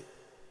yesterday?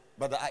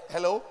 Brother Ike,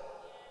 hello?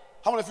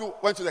 How many of you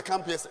went to the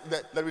camp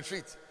yesterday, the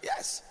retreat?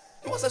 Yes.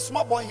 He was a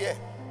small boy here.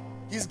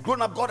 He's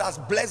grown up. God has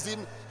blessed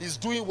him. He's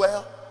doing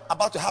well.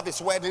 About to have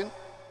his wedding.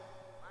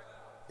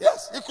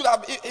 Yes. He could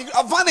have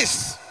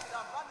vanished.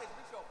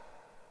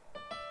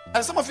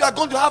 And some of you are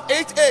going to have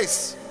 8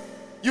 A's.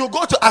 You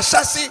go to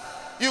Ashesi.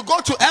 You go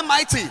to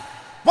MIT.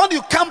 When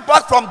you come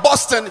back from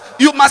Boston,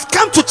 you must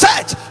come to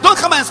church. Don't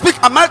come and speak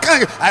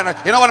American. And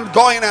you know what, I'm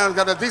going and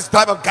got this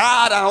type of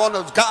God. And I want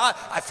to God.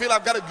 I feel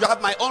I've got to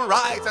have my own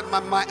rights and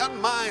my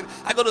own mind.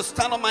 I got to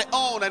stand on my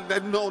own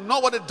and know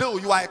what to do.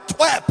 You are a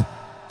twerp.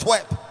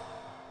 Twerp.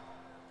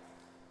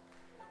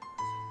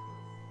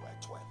 You are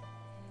a twerp.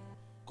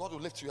 God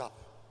will lift you up.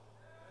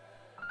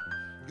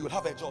 You will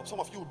have a job. Some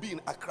of you will be in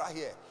Accra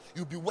here.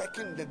 You'll be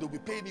working. Then they'll be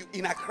paying you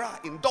in Accra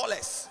in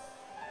dollars.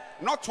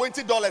 Not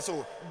 $20,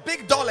 oh,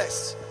 big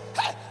dollars.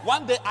 Hey,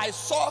 one day I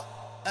saw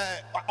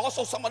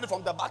also somebody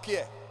from the back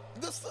here.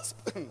 This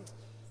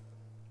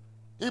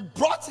he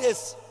brought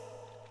his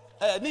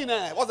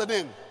Nina, what's the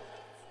name?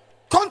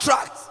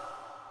 Contract.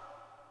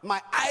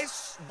 My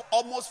eyes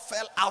almost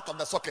fell out of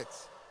the socket.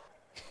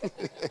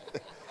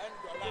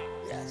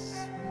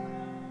 Yes.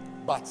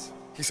 But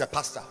he's a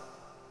pastor.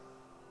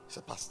 He's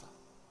a pastor.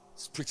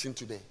 He's preaching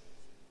today,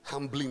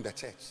 humbling the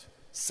church,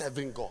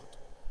 serving God.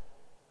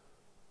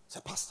 It's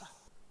a pastor.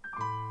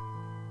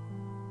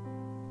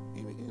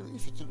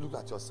 If you look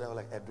at yourself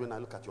like Edwin, I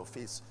look at your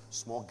face,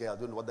 small girl, I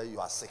don't know whether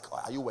you are sick or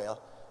are you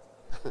well.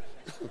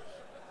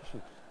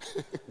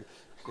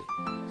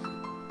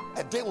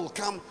 A day will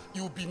come,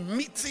 you'll be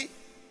meaty.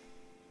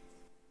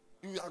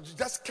 You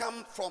just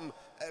come from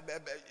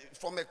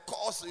a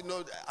course,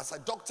 as a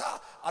doctor,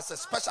 as a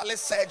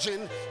specialist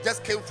surgeon,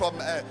 just came from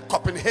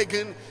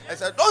Copenhagen. I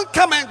said, don't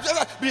come and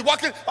just be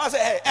walking. I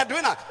said, hey,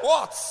 Edwina,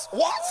 what?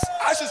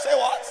 I should say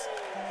what?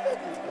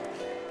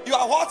 You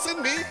are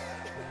hurting me.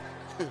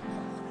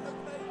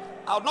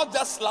 I'll not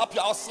just slap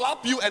you, I'll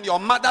slap you and your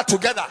mother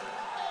together.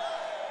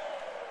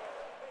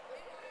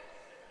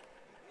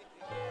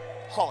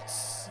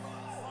 Hurts.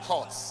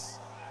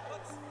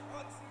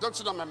 Don't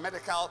you know I'm a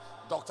medical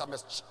doctor, I'm a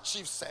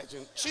chief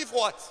surgeon. Chief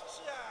what?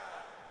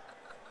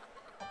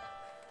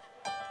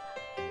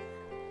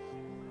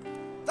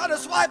 That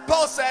is why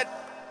Paul said,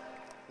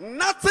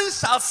 nothing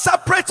shall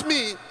separate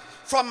me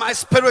from my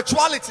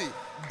spirituality.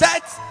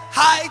 Death,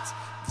 height,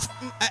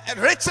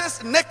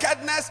 riches,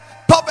 nakedness,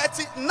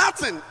 poverty,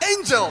 nothing.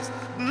 Angels,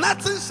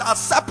 nothing shall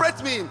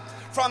separate me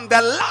from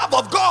the love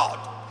of God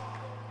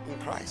in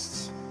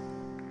Christ.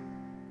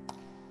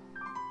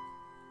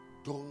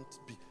 Don't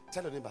be.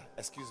 Tell your neighbor,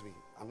 excuse me.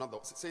 I'm not the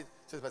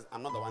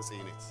I'm not the one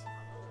saying it.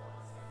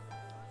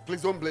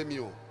 Please don't blame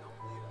you.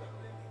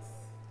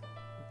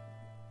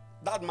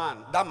 That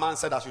man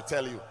said I should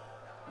tell you.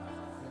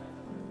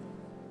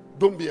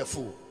 Don't be a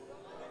fool.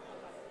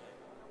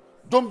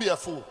 Don't be a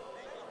fool.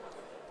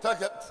 Tell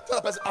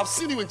the person, I've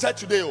seen you in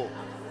church today. Oh.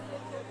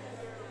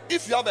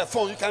 If you have a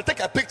phone, you can take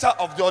a picture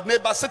of your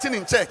neighbor sitting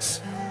in church.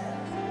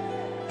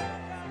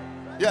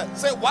 Yeah,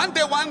 say one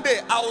day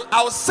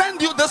I'll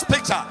send you this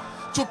picture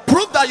to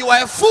prove that you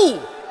are a fool.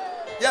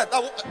 Yeah,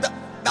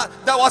 that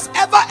there was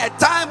ever a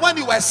time when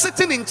you were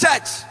sitting in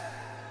church.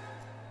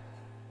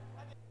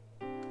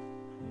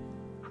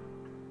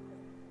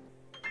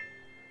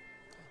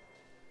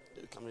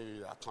 You can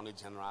be Attorney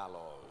General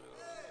or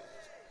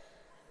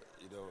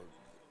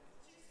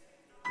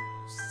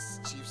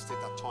Chief State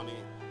Attorney,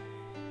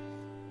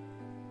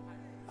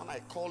 and I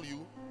call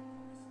you,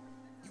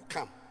 you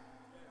come.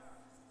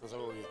 I said,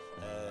 oh,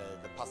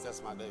 the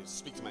pastor's mother,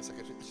 speak to my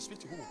secretary. I should speak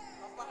to who?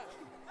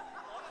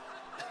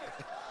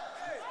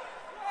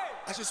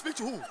 I should speak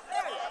to who?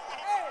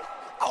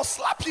 I'll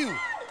slap you.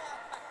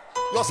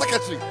 Your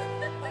secretary.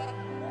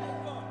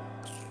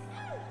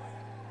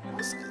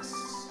 What's this?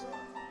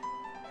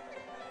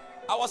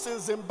 I was in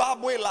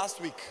Zimbabwe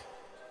last week.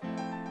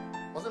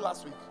 Was it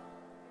last week?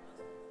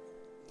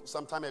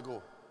 Some time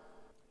ago.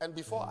 And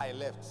before I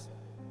left,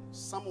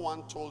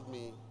 someone told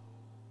me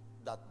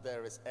that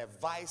there is a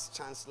vice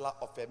chancellor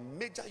of a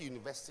major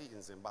university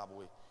in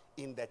Zimbabwe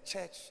in the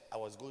church I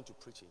was going to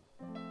preach in.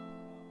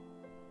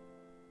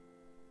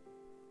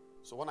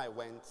 So when I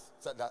went,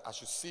 said that I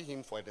should see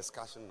him for a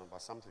discussion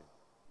about something.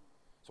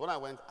 So when I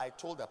went, I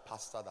told the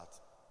pastor that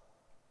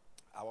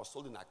I was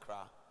told in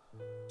Accra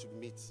to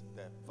meet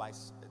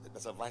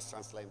there's a vice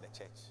chancellor in the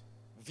church.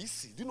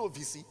 VC, do you know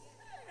VC?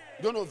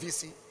 You don't know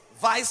VC?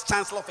 Vice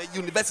chancellor of a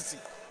university.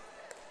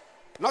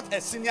 Not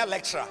a senior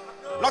lecturer,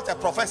 not a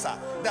professor,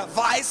 the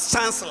vice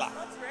chancellor.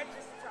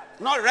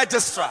 Not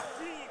registrar,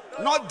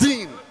 not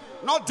dean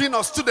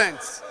of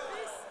students.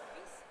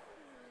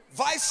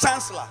 Vice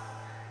chancellor.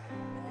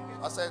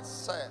 I said,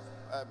 sir,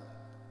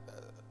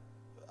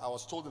 I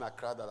was told in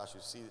Accra that I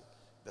should see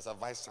there's a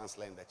vice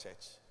chancellor in the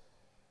church,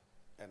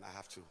 and I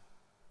have to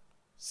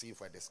see him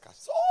for a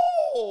discussion.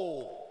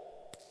 Oh,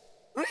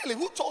 really?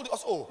 Who told you?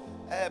 Oh,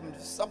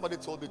 somebody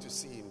told me to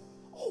see him.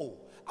 Oh,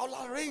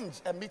 I'll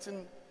arrange a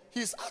meeting.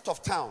 He's out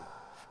of town.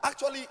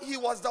 Actually, he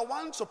was the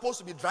one supposed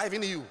to be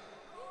driving you.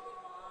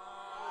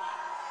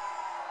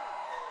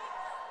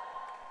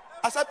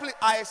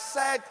 I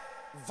said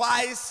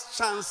vice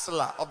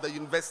chancellor of the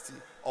university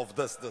of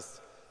this.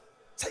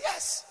 Say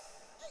yes.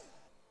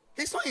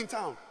 He's not in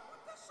town.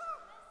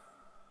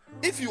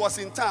 If he was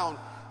in town,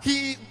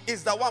 he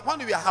is the one.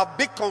 When we have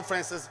big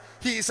conferences,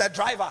 he is a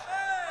driver.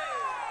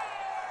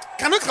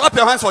 Can you clap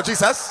your hands for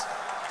Jesus?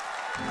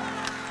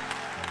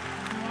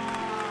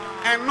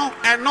 And no,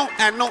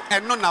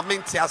 na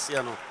mentias,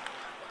 you know.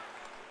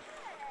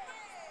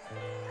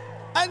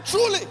 And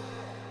truly,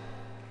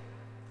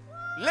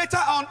 later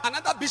on,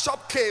 another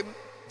bishop came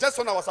just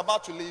when I was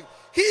about to leave.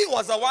 He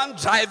was the one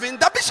driving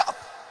the bishop.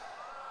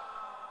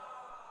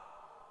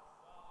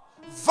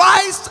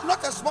 Vice,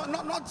 not a small,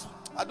 not.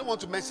 I don't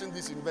want to mention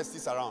these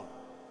universities around.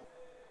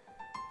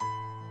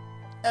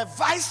 A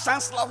vice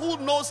chancellor who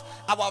knows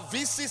our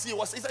VCs. He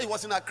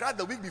was in Accra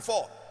the week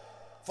before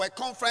for a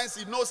conference.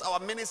 He knows our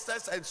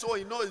ministers, and so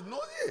he knows.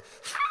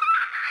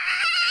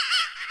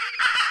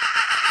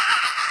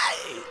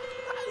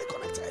 Highly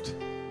connected.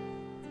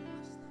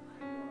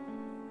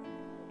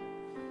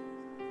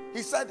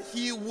 He said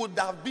he would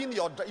have been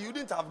you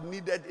didn't have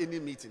needed any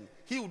meeting.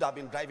 He would have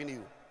been driving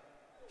you.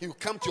 He will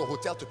come to your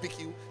hotel to pick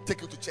you,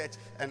 take you to church,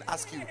 and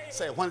ask you,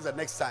 say, when's the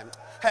next time?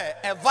 Hey,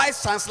 a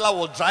vice chancellor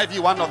will drive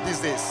you one of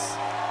these days.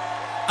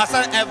 I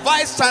said, a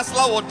vice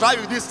chancellor will drive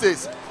you these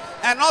days.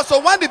 And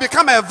also, when you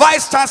become a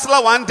vice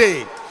chancellor one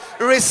day,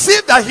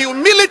 receive the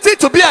humility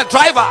to be a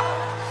driver.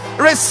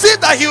 Receive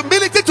the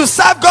humility to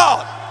serve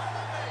God.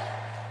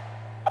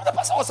 The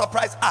person was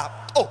surprised.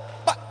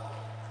 But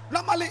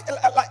normally,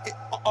 like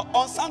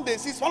on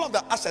Sundays, he's one of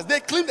the ushers.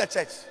 They clean the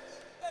church.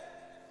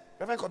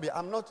 Reverend Kobe,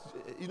 I'm not,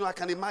 I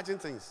can imagine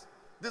things.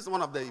 This is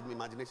one of the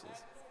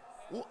imaginations.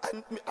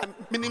 I'm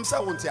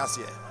himself won't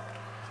here.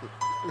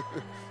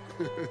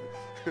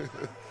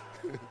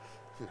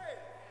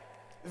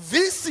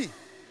 VC,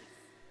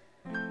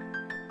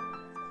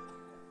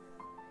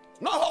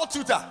 not hall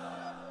tutor,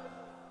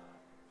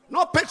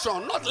 not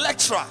patron, not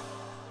lecturer.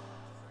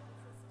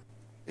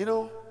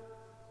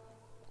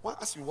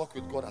 As we work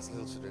with God as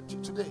little children,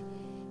 today,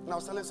 and I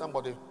was telling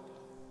somebody,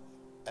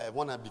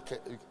 when I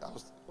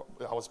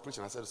was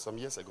preaching, I said some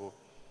years ago,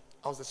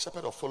 I was the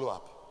shepherd of Follow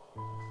Up.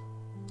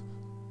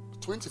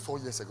 24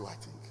 years ago, I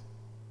think.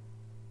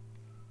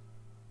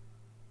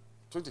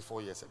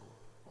 24 years ago,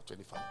 or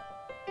 25.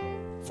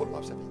 Follow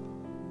Up shepherd.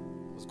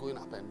 I was going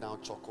up and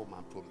down Choco,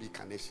 Manprobi,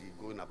 Kaneshi,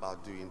 going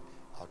about doing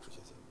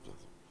outreaches.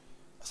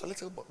 As a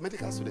little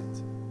medical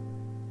student,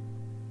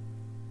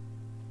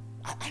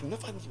 I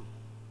never knew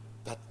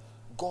that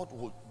God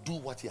would do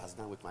what He has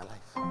done with my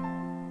life.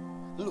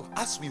 Look,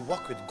 as we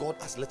walk with God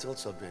as little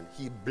children,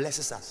 He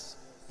blesses us.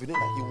 You know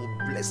that He will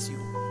bless you.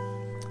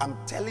 I'm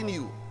telling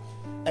you.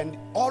 And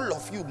all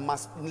of you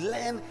must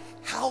learn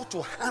how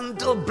to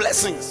handle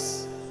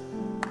blessings.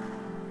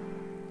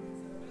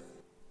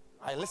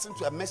 I listened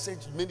to a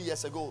message many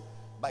years ago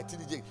by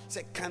TDJ. He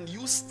said, can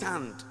you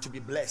stand to be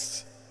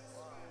blessed?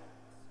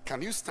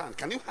 Can you stand?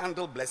 Can you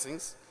handle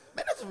blessings?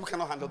 Many people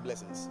cannot handle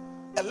blessings.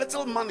 A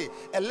little money,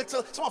 a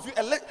little. Some of you,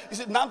 you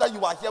see, now that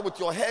you are here with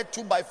your hair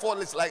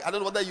 2x4, it's like I don't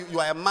know whether you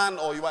are a man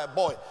or you are a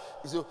boy.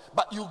 You see,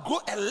 but you grow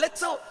a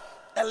little.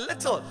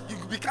 You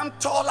become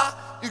taller.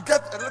 You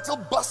get a little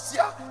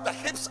bustier. The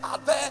hips are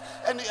there,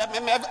 and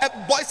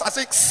boys are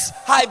saying,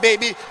 "Hi,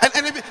 baby,"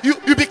 and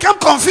you become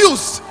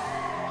confused.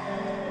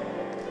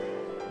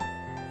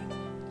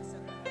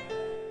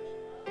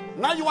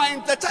 Now you are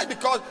in the church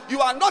because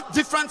you are not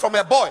different from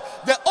a boy.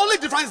 The only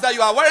difference is that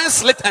you are wearing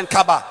slit and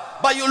kaba.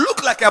 But you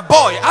look like a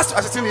boy as you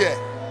are sitting here.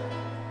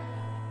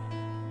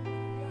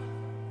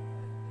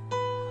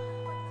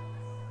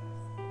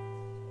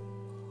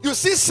 You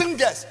see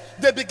singers,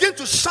 they begin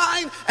to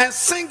shine and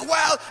sing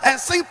well and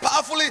sing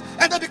powerfully,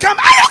 and they become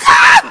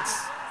arrogant.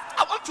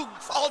 I want to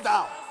fall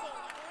down.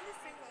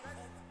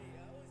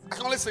 I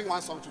can only sing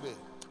one song today.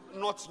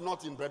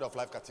 Not in Bread of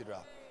Life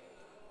Cathedral.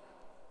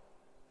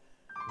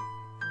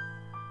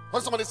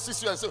 When somebody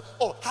sees you and says,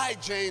 "Oh, hi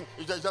Jane,"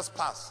 you just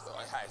pass. "Oh,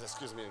 hi,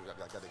 excuse me, I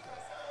gotta go."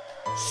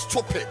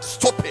 Stop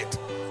it.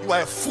 You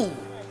are a fool.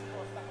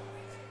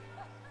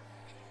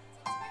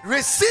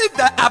 Receive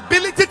the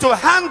ability to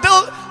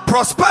handle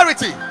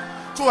prosperity,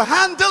 to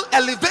handle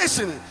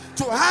elevation,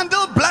 to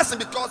handle blessing.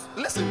 Because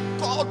listen,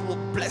 God will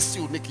bless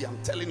you, Nikki.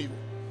 I'm telling you,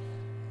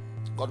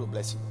 God will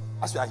bless you.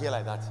 As we are here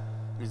like that,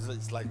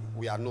 it's like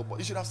we are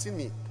nobody. You should have seen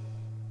me.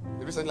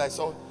 Recently, I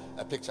saw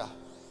a picture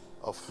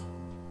of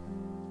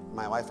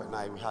my wife and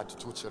I. We had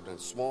 2 children,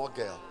 small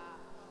girl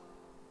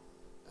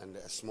and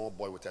a small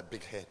boy with a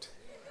big head.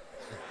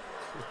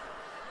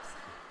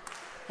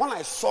 When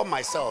I saw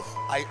myself,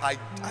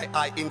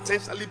 I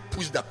intentionally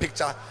pushed the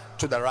picture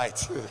to the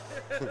right.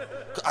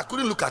 I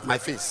couldn't look at my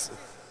face.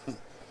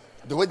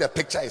 The way the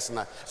picture is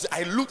now. So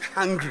I looked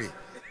hungry.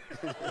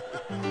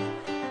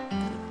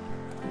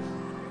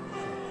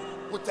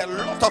 With a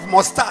lot of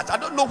mustache. I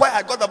don't know where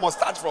I got the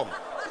mustache from.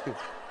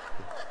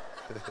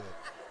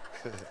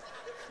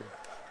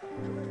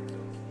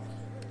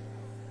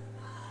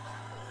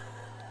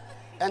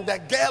 And the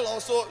girl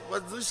also,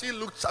 she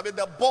looked chubby.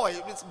 The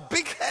boy with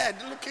big head,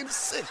 looking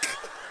sick.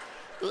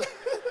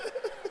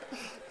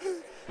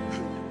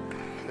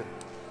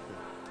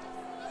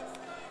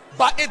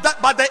 But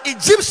the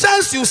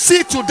Egyptians you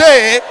see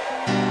today,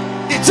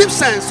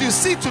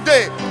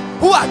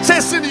 who are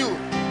chasing you,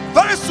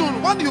 very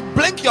soon when you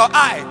blink your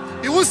eye,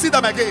 you won't see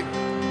them again.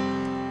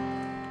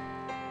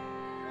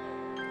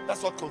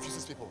 That's what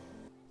confuses people.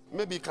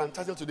 Maybe you can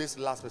title today's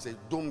last message,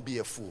 "Don't be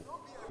a fool."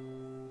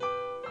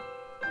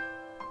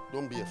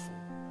 Don't be a fool.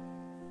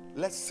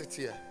 Let's sit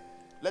here.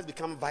 Let's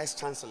become vice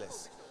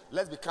chancellors.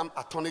 Let's become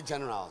attorney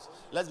generals.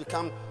 Let's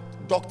become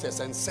doctors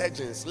and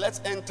surgeons.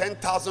 Let's earn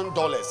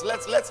 $10,000.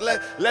 Let's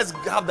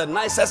have the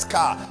nicest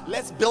car.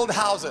 Let's build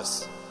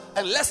houses,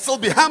 and let's still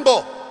be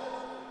humble.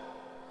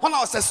 When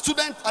I was a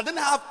student, I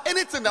didn't have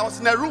anything. I was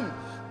in a room.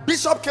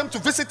 Bishop came to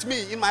visit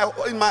me in my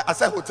I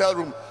said hotel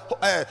room,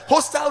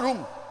 hostel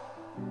room.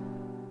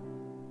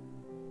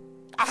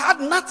 I had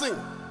nothing.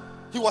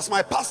 He was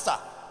my pastor.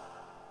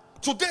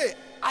 Today,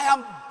 I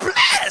am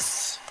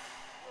blessed.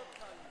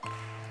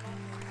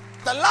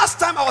 The last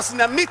time I was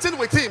in a meeting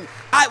with him,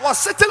 I was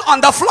sitting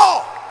on the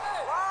floor.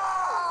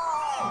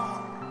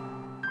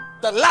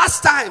 The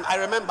last time I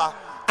remember,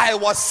 I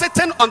was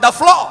sitting on the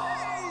floor.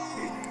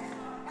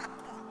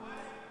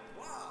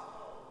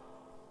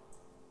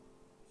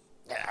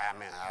 Yeah, I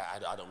mean,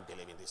 I don't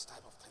believe in this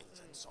type of things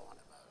and so on.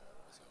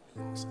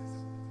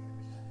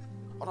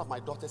 One of my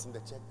daughters in the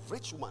church,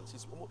 rich woman,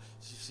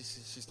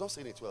 she's not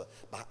saying it well,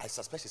 but I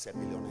suspect she's a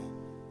millionaire.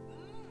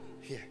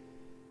 Here.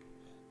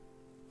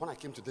 When I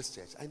came to this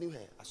church, I knew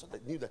her. I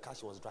knew the car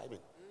she was driving.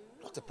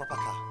 Not a proper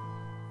car.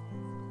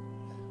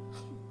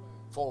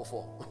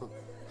 404.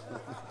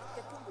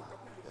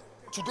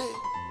 Today,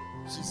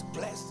 she's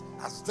blessed.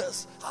 Has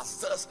this,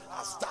 has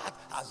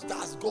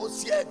that,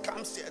 goes here,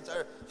 comes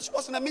here. She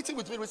was in a meeting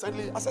with me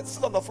recently. I said,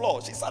 "Sit on the floor."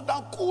 She sat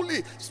down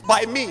coolly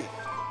by me.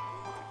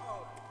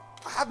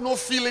 I had no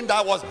feeling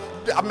that was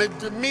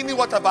demeaning,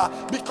 whatever,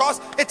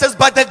 because it is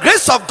by the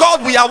grace of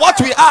God we are what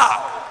we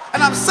are.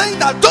 And I'm saying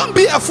that don't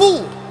be a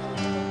fool.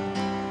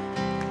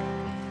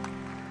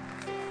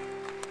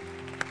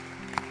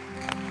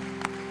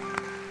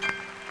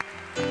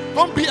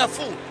 Don't be a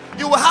fool.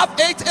 You will have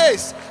 8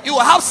 A's. You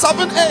will have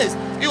 7 A's.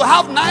 You will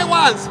have 9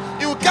 ones.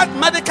 You will get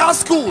medical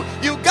school.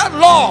 You get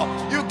law.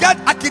 You get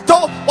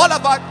Akito,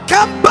 whatever.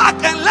 Come back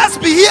and let's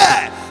be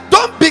here.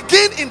 Don't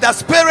begin in the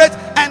spirit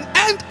and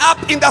end up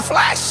in the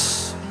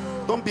flesh.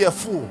 Don't be a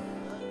fool.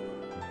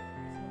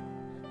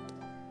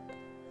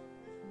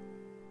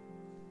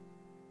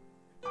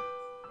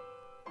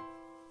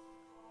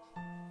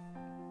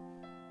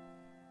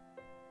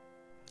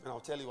 And I'll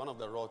tell you one of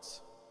the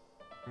rods.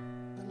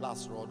 The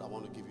last rod I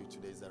want to give you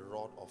today is the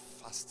rod of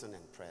fasting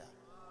and prayer.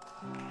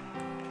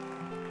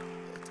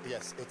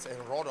 Yes, it's a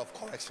rod of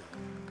correction.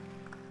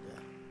 Yeah.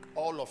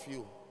 All of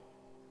you,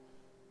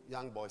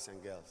 young boys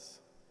and girls,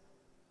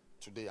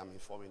 today I'm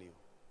informing you,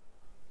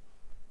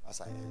 as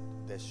I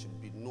end, there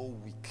should be no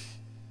week.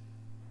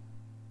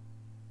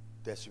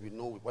 There should be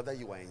no week, whether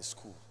you are in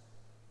school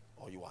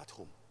or you are at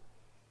home.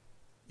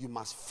 you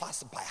must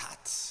fast by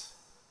heart.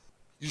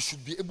 You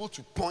should be able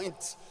to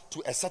point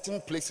to a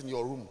certain place in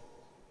your room.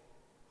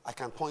 I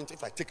can point,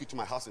 if I take you to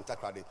my house in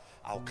Takrady,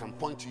 I can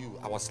point to you.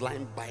 I was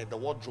lying by the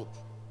wardrobe,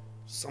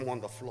 somewhere on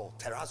the floor,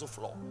 terrazzo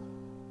floor,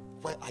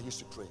 where I used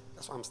to pray.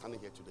 That's why I'm standing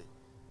here today.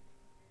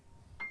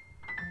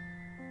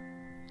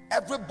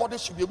 Everybody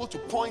should be able to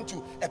point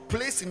to a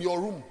place in your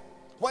room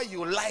where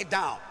you lie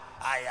down.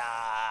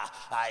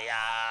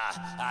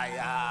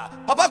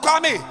 Papa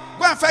Kwame,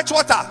 go and fetch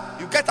water.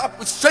 You get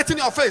up, straighten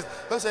your face.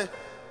 Don't say,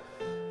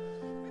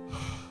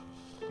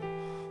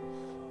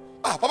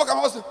 Papa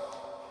Kwame,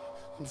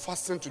 I'm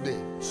fasting today.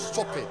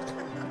 Stop it.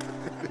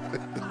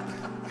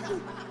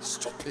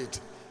 Stop it.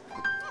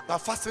 I'm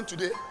fasting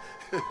today.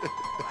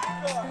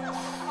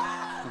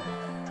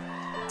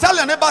 Tell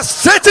your neighbor,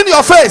 straighten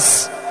your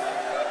face.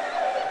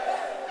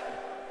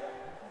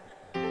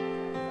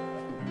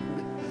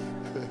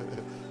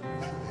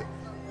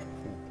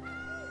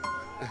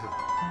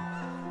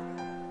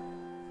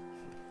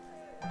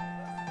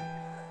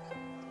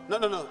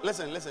 No.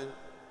 Listen.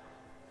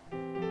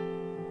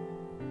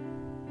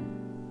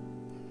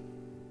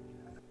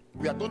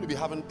 We are going to be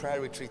having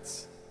prayer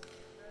retreats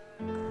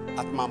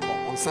at Mambo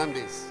on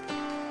Sundays.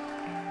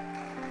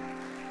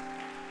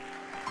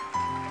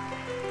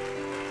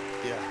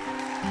 Yeah.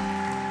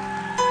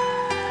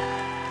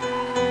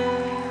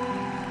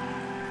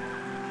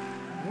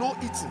 No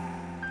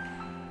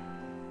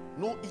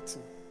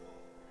eating.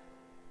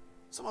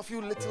 Some of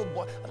you little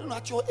boy, I don't know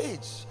at your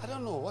age. I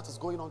don't know what is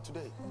going on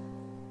today.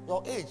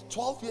 Your age,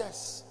 12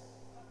 years.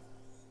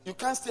 You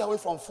can't stay away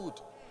from food.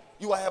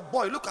 You are a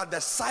boy. Look at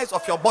the size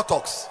of your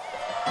buttocks.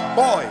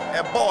 Boy,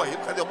 a boy.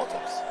 Look at your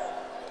buttocks.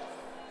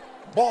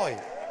 Boy,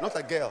 not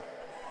a girl.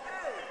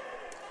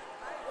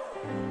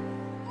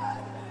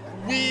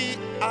 We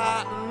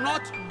are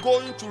not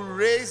going to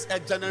raise a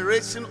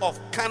generation of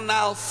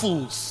carnal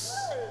fools.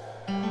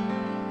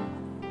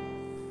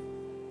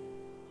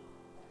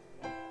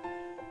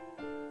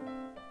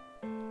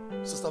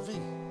 Sister V,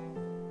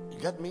 you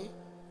get me?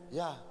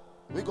 Yeah.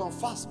 We're going to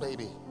fast,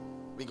 baby.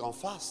 We're going to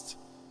fast.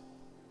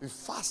 We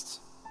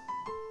fast.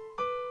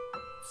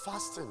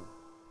 Fasting.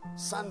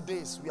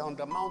 Sundays, we are on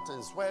the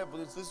mountains. Wherever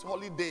it's this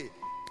holiday,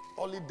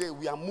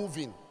 we are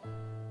moving.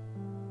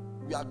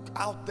 We are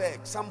out there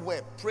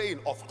somewhere praying.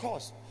 Of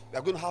course, we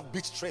are going to have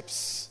beach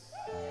trips.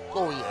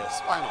 Oh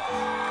yes, why not?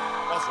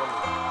 What's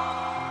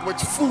wrong? With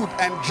food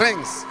and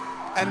drinks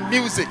and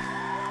music.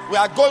 We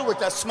are going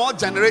with a small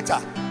generator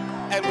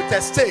and with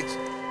a stage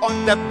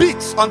on the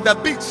beach.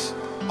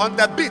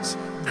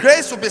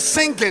 Grace will be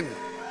singing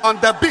on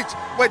the beach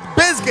with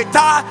bass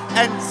guitar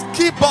and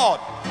keyboard.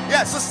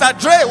 Yes, Sister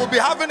Dre will be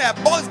having a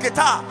bass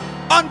guitar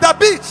on the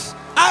beach.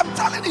 I'm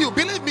telling you,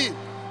 believe me.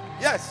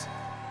 Yes,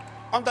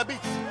 on the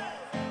beach.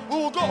 We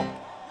will go.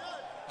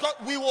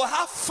 We will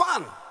have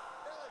fun.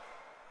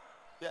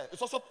 Yeah,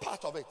 it's also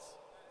part of it.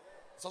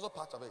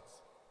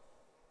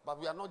 But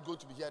we are not going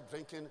to be here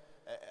drinking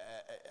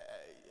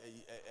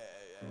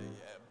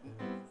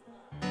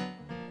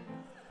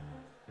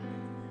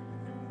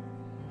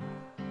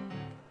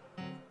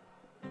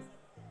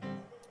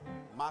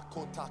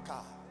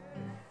Makotaka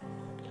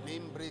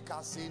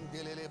Nimbrika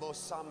Sindelebo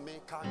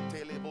Same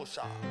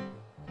Cantelebosha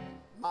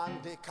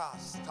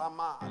Mandekas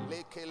Tama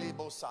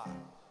Lekelebosa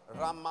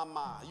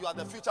Ramama. You are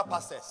the future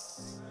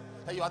pastors.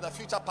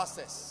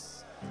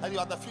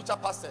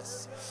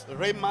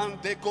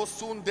 Remande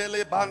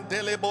Kosundele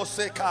Bandele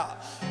Boseka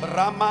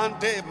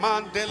Ramande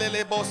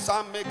Mandele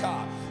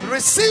Bosameka.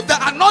 Receive the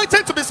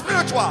anointing to be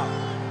spiritual.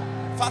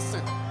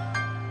 Fasting.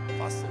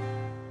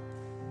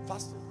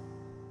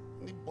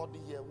 Anybody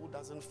here who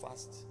doesn't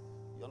fast,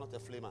 you're not a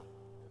flamer.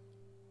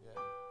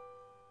 Yeah.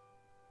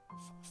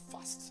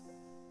 Fast.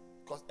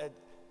 Because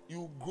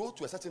you grow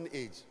to a certain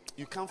age,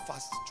 you can't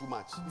fast too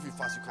much. If you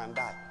fast, you can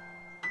die.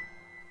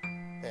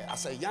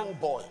 As a young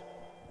boy,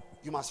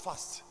 you must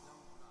fast.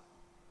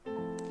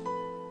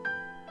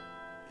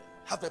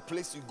 Have a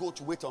place you go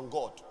to wait on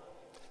God.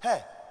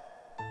 Hey,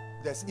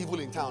 there's evil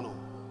in town. Oh.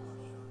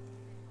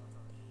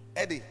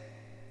 Eddie,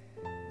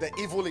 the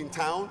evil in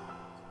town,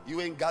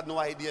 you ain't got no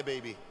idea,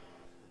 baby.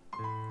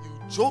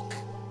 You joke.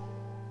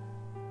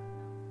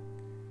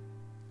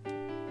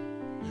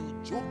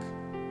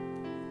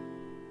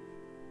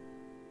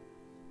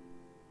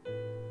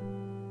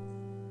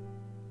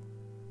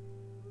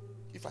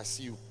 If I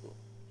see you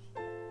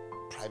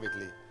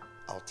privately,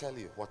 I'll tell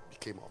you what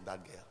became of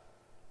that girl.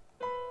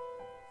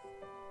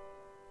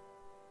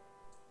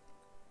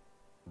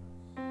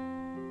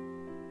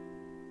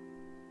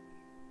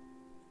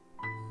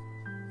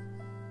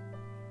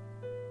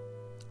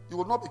 You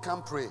will not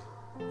become prey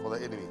for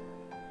the enemy.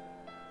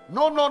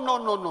 No.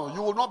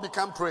 You will not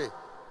become prey.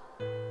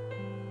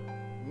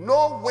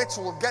 No witch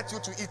will get you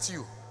to eat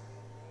you.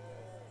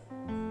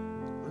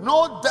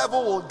 No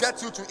devil will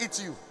get you to eat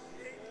you.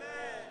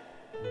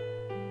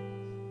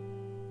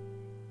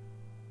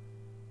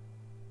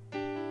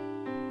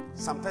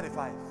 Psalm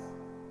 35.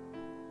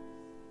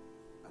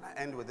 And I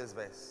end with this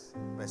verse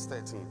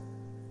 13.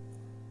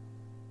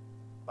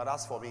 But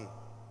as for me,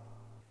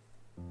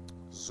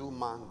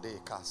 Zumande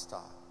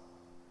casta.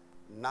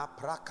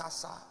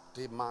 Naprakasa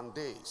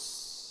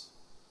demandes.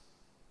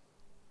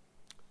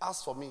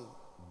 As for me,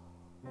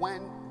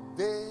 when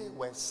they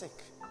were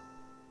sick,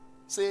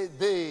 say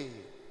they.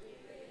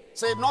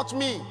 Say not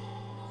me.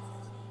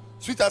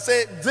 Sweeter,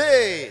 say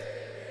they.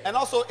 And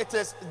also it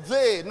is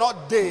they,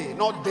 not they,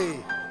 not they.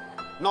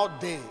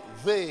 Not they.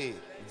 They.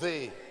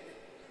 They.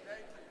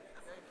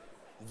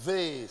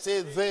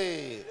 Say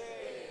they.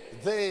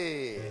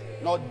 They.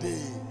 Not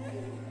they.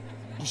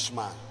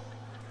 Bushman.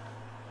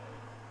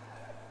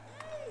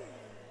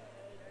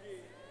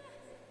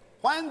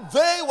 When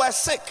they were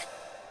sick,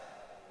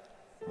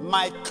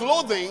 my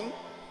clothing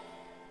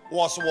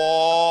was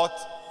what?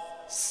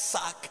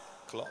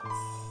 Sackcloth.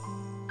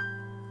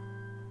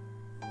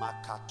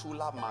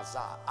 Makatula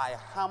maza. I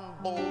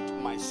humbled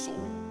my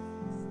soul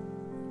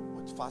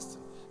with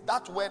fasting.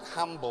 That word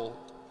humbled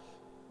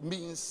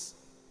means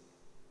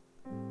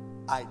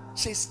I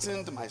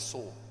chastened my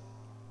soul.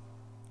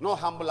 No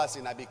humble as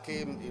in I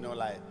became,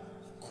 like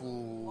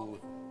cool,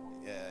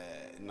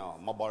 no,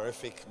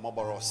 moborific,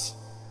 moboros.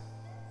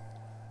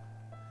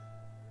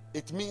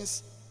 It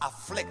means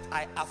afflict.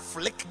 I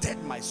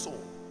afflicted my soul.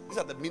 These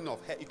are the meaning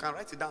of hell. You can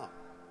write it down.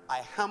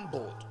 I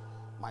humbled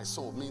my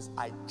soul means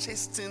I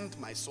chastened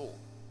my soul.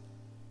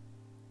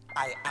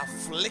 I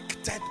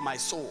afflicted my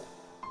soul.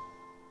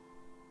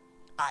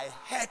 I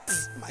hurt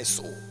my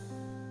soul.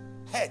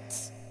 Hurt.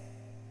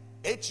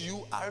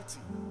 H-U-R-T.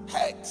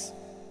 Hurt.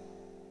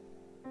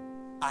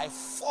 I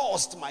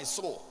forced my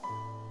soul.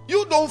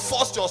 You don't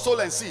force your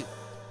soul and see.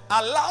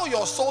 Allow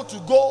your soul to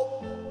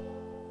go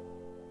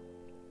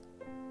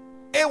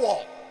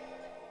AWOL.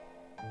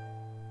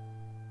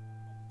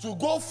 To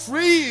go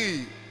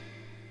free.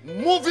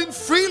 Moving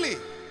freely.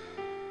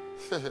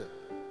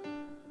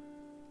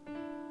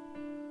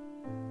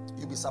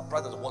 You'll be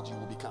surprised at what you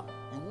will become.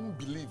 You won't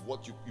believe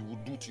what you will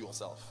do to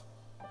yourself.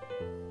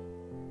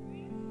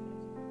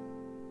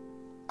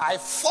 I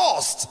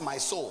forced my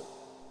soul.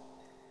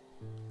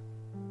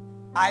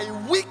 I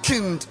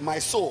weakened my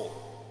soul.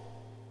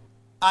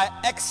 I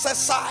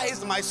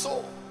exercised my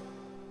soul.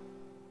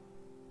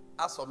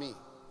 As for me,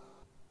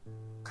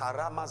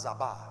 Karama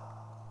Zaba,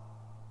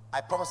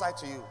 I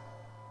prophesy to you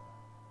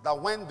that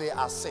when they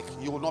are sick,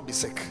 you will not be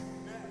sick.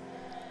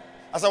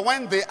 I said,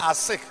 when they are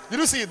sick, did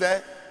you see it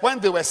there? When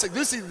they were sick, did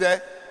you see it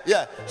there?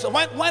 Yeah. So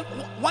when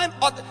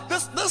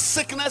this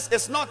sickness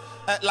is not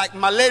like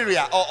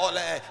malaria or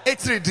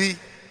A3D.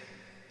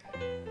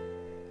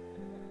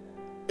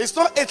 It's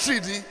not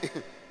A3D.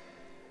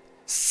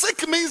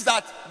 Sick means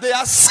that they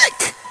are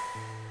sick.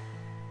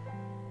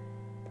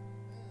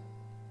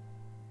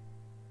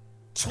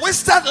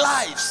 Twisted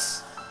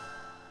lives.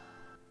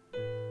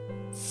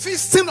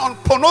 Feasting on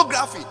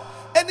pornography.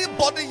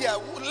 Anybody here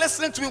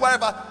listening to me,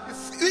 whatever,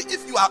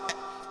 if you are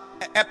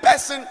a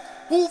person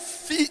who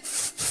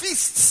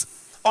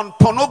feasts on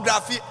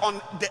pornography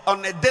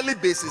on a daily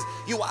basis,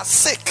 you are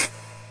sick.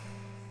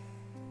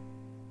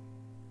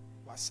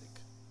 You are sick.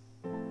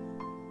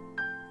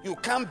 You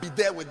can't be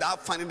there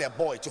without finding a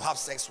boy to have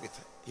sex with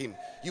him.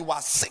 You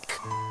are sick.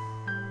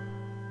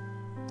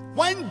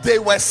 When they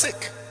were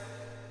sick,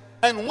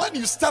 and when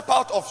you step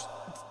out of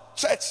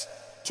church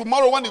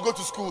tomorrow, when you go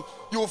to school,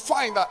 you will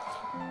find that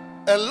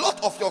a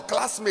lot of your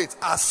classmates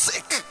are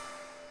sick.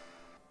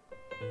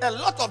 A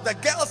lot of the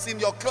girls in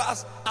your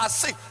class are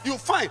sick. You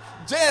find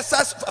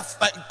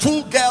JSS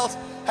 2 girls,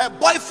 her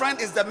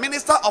boyfriend is the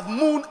minister of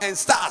moon and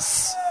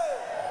stars.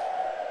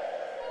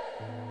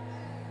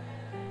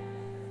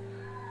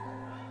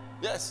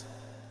 Yes.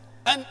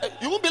 And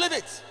you won't believe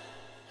it.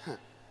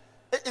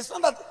 It's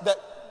not that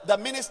the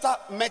minister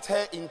met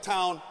her in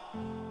town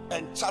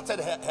and chatted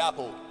her up.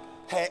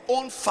 Her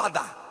own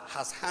father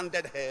has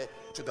handed her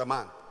to the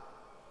man.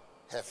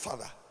 Her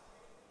father.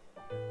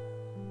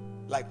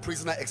 Like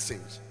prisoner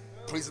exchange,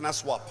 prisoner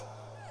swap.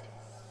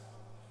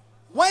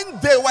 When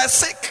they were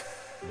sick,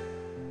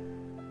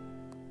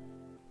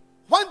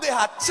 when they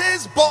had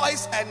chased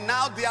boys and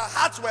now their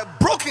hearts were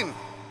broken,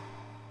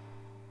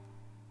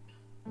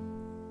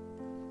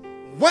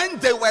 when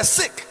they were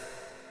sick,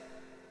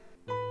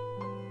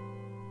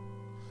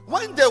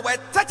 when they were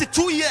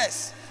 32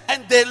 years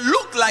and they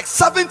looked like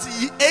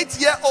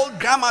 78-year-old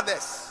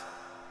grandmothers,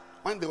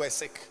 when they were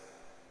sick,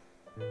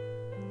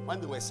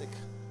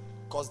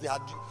 because they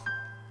had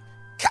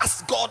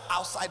cast God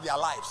outside their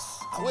lives,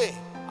 away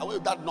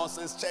with that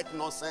nonsense, church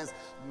nonsense.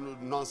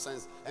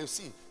 And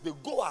see, they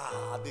go,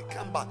 they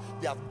come back,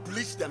 they have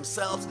bleached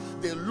themselves,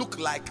 they look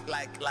like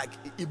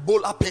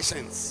Ebola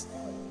patients.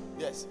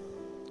 Yes.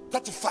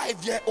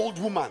 35-year-old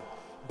woman.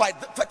 By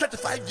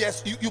 35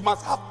 years, you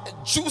must have a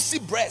juicy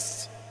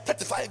breast.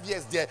 35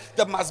 years there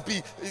must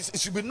be, it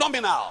should be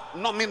nominal.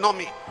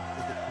 Nomi.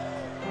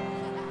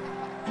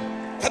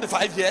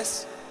 35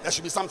 years, there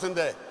should be something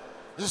there.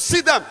 You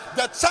see them,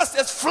 the chest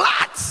is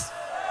flat.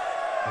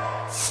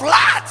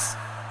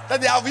 That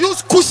they have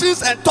used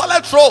cushions and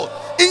toilet roll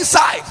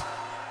inside.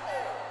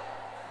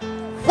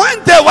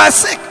 When they were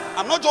sick,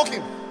 I'm not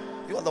joking.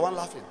 You are the one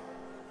laughing.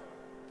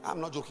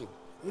 I'm not joking.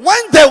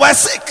 When they were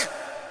sick,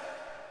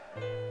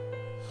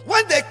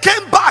 When they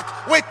came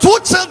back with 2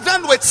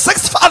 children with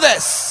 6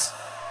 fathers.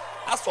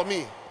 As for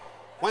me,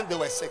 when they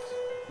were sick,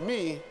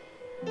 me,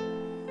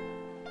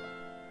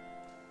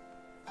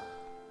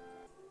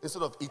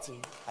 instead of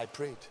eating, I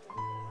prayed.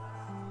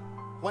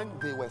 When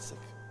they were sick.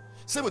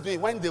 Say with me,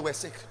 when they were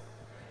sick.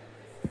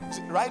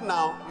 See, right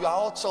now, you are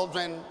all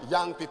children,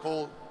 young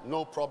people,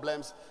 no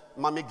problems.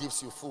 Mommy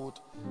gives you food,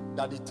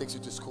 daddy takes you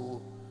to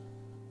school,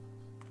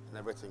 and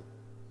everything.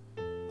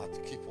 But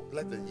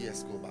let the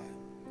years go by.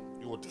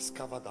 You will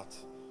discover that.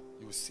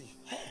 You will see,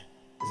 hey,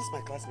 is this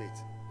my classmate?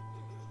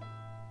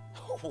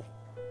 Oh,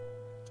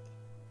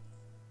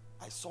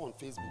 I saw on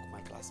Facebook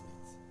my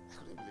classmates. I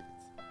couldn't believe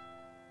it.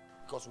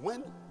 Because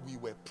when we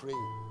were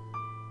praying,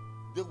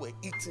 they were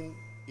eating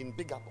in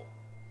Big Apple.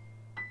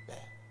 Yeah.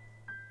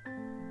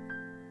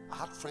 I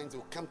had friends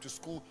who would come to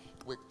school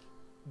with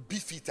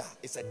beef eater.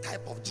 It's a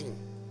type of gin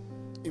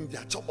in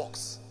their chop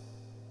box.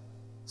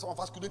 Some of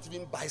us couldn't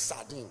even buy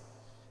sardine.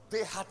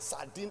 They had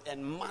sardine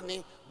and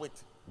money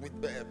with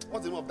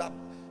what's the name of that?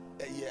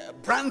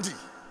 Brandy.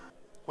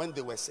 When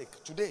they were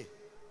sick. Today,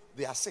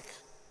 they are sick.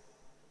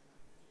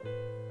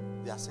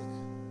 They are sick.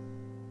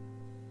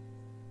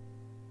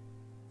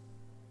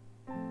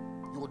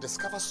 You will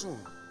discover soon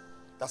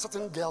that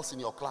certain girls in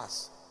your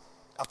class,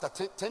 after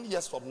 10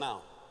 years from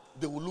now,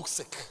 they will look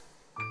sick.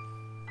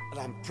 And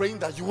I'm praying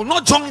that you will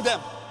not join them.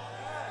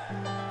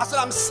 I said,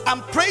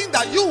 I'm praying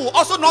that you will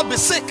also not be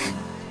sick,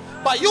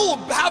 but you will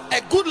have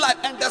a good life.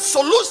 And the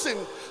solution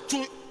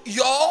to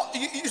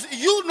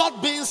you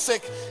not being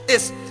sick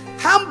is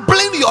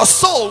humbling your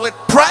soul with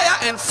prayer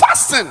and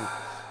fasting.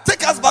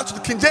 Take us back to the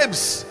King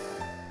James.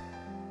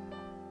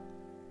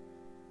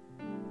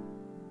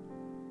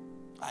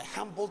 I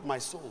humbled my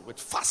soul with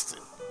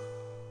fasting,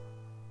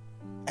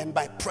 and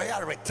by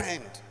prayer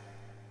returned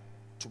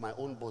to my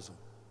own bosom.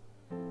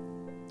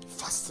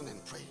 Fasting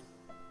and praying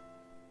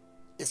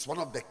is one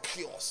of the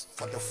cures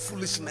for the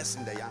foolishness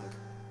in the young.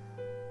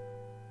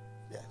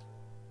 Yeah.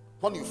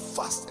 When you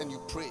fast and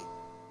you pray,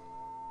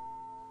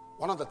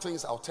 one of the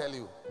things I'll tell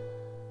you,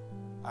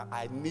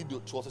 I need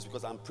to also,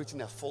 because I'm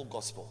preaching a full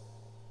gospel.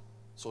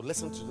 So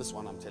listen to this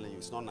one I'm telling you.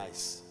 It's not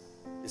nice.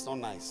 It's not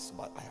nice,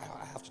 but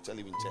I have to tell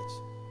you in church.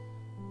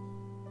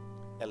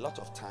 A lot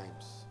of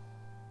times,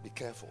 be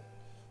careful.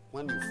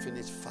 When you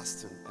finish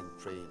fasting and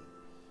praying,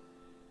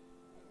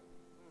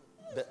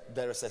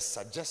 there is a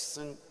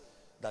suggestion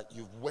that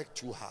you've worked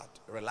too hard.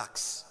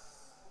 Relax.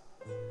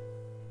 Yeah.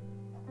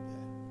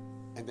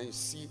 And then you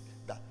see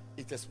that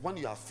it is when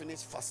you have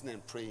finished fasting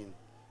and praying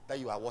that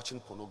you are watching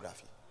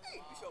pornography.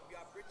 Hey, Bishop, you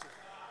are preaching.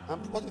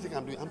 What do you think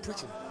I'm doing? I'm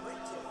preaching.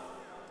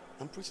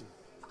 I'm preaching.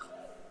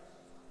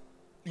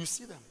 You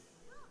see them.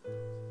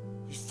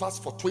 You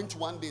fast for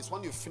 21 days.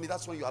 When you finish,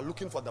 that's when you are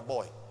looking for the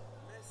boy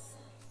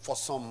for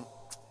some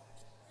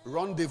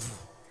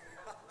rendezvous.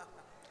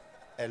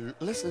 And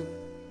listen,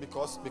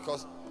 because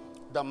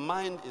the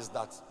mind is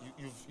that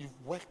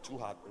you've worked too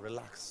hard.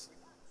 Relax.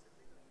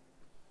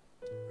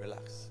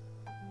 Relax.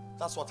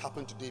 That's what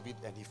happened to David,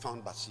 and he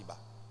found Bathsheba.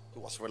 He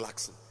was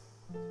relaxing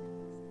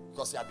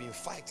because he had been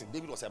fighting.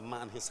 David was a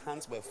man. His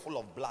hands were full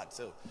of blood.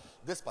 So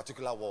this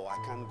particular war, I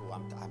can't go.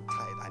 I'm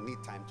tired. I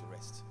need time to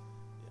rest.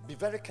 Be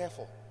very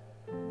careful.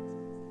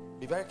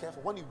 Be very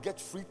careful. When you get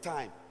free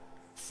time,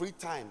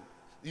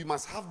 you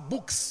must have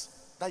books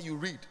that you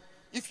read.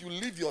 If you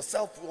leave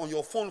yourself on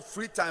your phone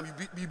free time,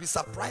 you'll be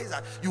surprised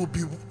that you'll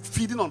be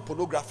feeding on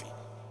pornography.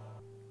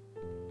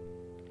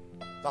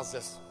 That's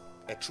just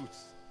a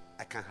truth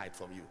I can't hide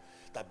from you.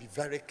 That be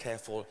very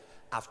careful.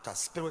 After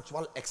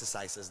spiritual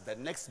exercises, the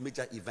next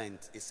major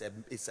event is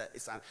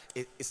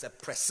a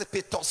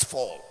precipitous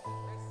fall.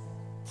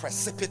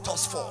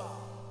 Precipitous fall.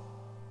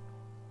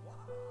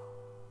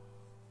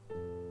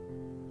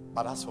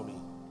 But as for me,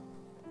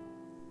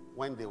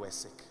 when they were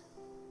sick,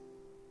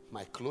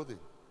 my clothing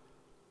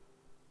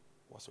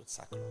was with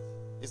sackcloth.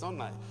 It's not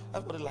nice.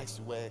 Everybody likes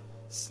to wear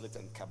slit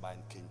and kaba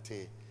and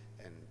kente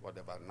and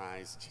whatever,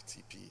 nice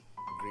GTP,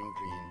 green,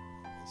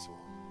 and so on.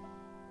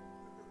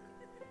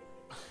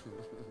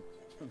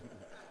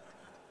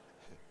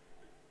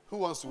 Who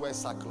wants to wear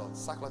sackcloth?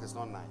 Sackcloth is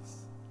not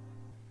nice.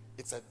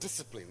 It's a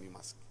discipline you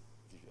must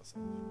give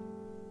yourself.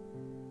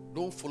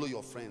 Don't follow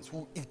your friends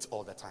who eat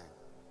all the time.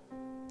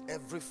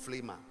 Every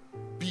flamer,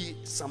 be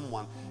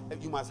someone.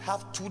 You must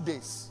have 2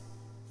 days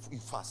you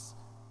fast.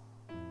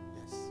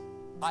 Yes.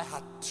 I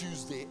had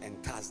Tuesday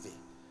and Thursday.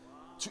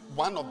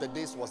 One of the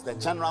days was the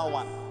general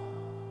one.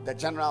 The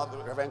general, the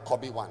Reverend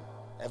Kobe one.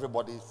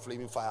 Everybody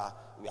flaming fire.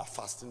 We are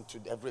fasting to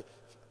every.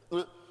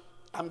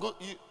 I'm going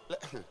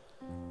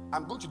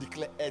to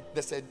declare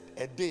there's a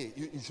day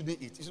you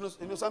shouldn't eat. You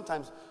know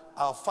sometimes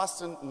our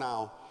fasting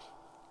now,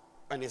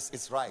 and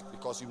it's right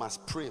because you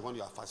must pray when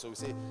you are fasting.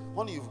 So we say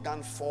when you've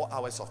done 4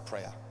 hours of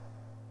prayer,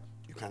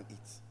 you can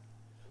eat.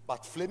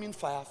 But flaming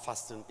fire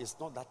fasting is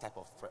not that type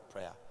of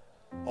prayer.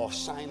 Or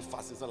shine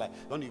fasting. It's not like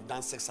when you've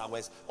done 6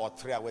 hours or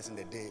 3 hours in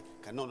the day.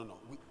 No.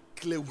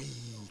 Clewy.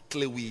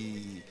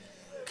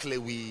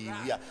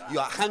 You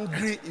are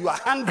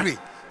hungry.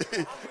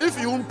 If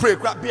you won't pray,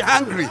 be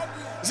hungry.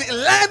 See,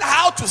 learn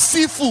how to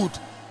see food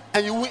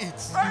and you will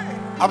eat.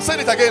 I'm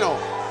saying it again.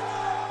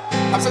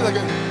 I'm saying it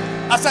again.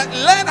 I said,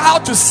 learn how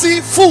to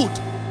see food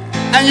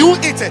and you will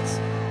eat it.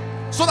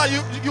 So that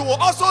you will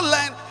also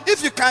learn,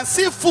 if you can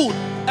see food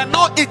and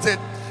not eat it,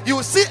 you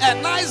will see a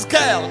nice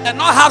girl and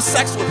not have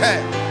sex with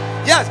her.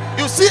 Yes,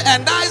 you see a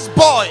nice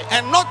boy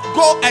and not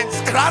go and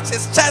scratch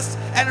his chest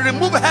and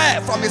remove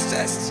hair from his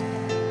chest.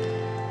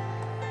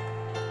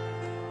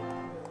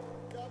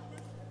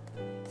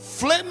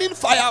 Flaming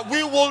fire,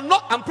 we will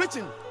not, I'm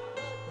preaching.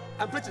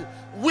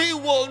 We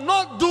will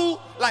not do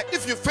like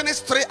if you finish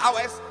 3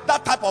 hours,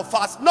 that type of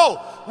fast. No,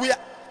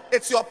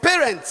 it's your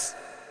parents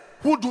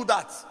who do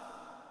that,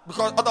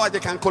 because otherwise they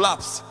can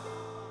collapse.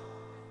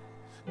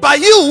 But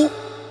you,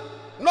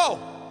 no.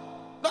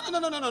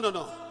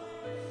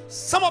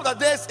 Some of the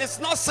days it's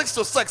not 6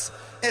 to 6,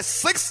 it's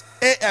 6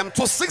 a.m.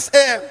 to 6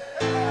 a.m.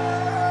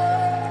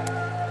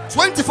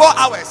 24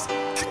 hours.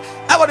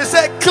 Everybody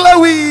say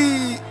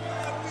Chloe,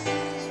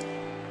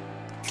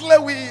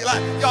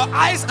 like your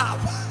eyes are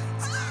white.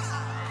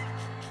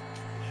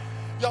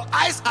 Your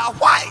eyes are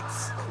white.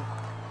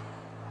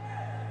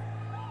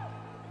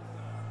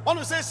 When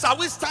you say, shall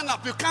we stand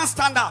up? You can't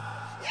stand up.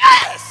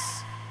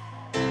 Yes.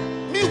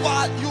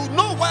 Meanwhile, you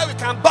know where we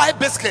can buy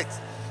biscuits.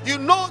 You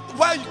know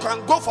where you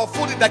can go for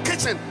food in the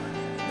kitchen.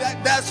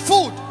 There's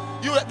food.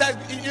 You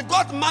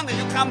got money.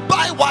 You can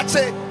buy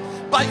wache.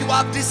 But you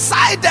have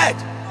decided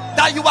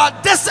that you are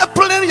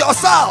disciplining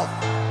yourself.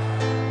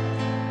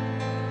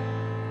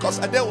 Because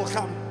a day will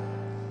come.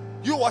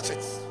 You watch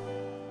it.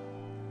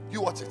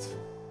 You watch it.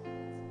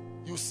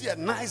 You see a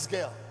nice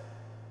girl.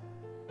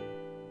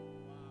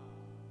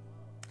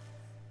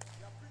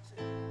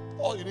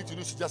 All you need to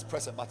do is just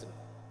press a button.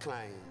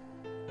 Climb.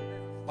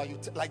 But you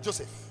like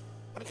Joseph.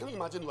 But can you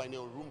imagine you are in a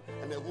room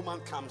and a woman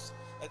comes,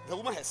 the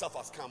woman herself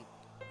has come,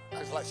 and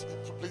it's like,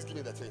 please give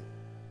me the thing.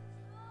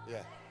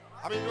 Yeah.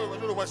 I mean, I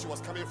don't know where she was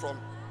coming from.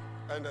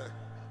 And you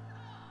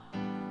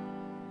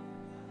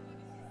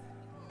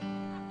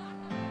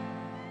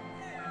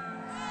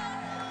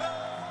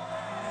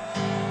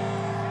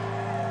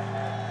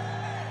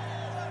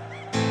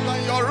are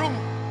in your room,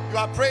 you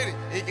are praying.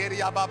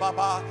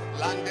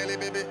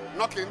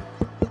 Knocking.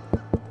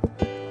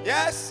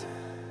 Yes?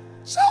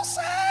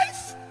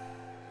 Joseph!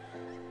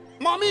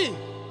 Mommy,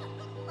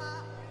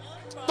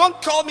 don't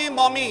call me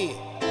mommy.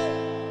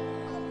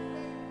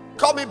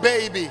 Call me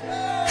baby.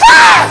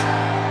 Ha!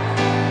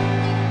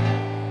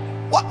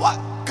 What?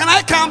 Can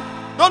I come?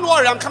 Don't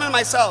worry, I'm coming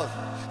myself.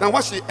 Then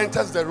when she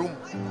enters the room,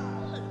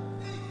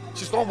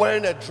 she's not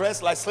wearing a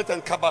dress like slit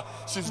and cover.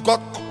 She's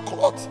got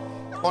cloth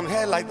on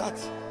her like that.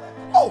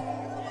 Oh,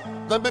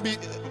 then maybe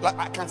like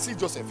I can see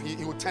Joseph.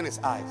 He will turn his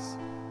eyes.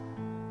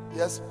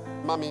 Yes,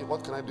 mommy,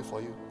 what can I do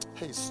for you?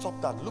 Hey,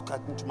 stop that. Look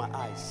into my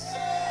eyes.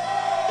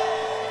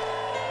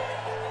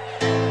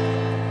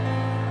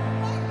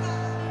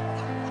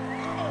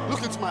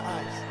 Look into my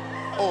eyes.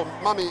 Oh,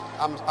 mommy,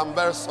 I'm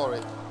very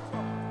sorry.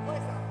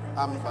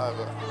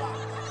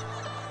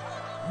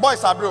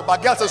 Boys are real,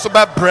 but girls are so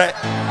bad bread.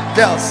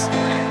 Girls.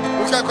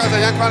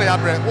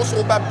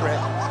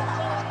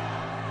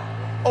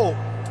 Oh,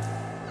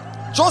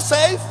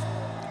 Joseph,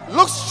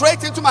 look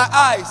straight into my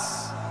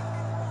eyes.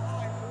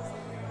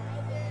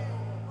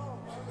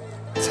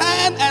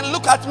 Turn and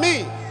look at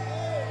me.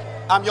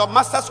 I'm your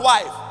master's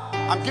wife.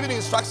 I'm giving you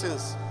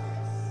instructions.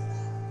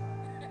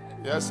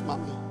 Yes,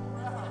 mommy.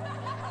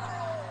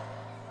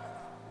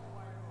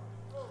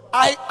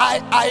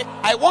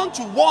 I want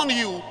to warn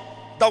you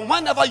that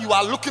whenever you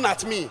are looking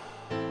at me,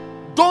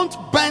 don't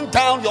bend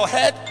down your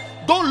head,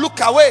 don't look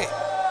away.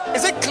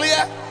 Is it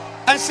clear?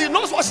 And she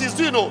knows what she's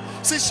doing. No,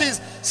 see,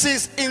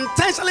 she's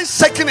intentionally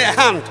shaking her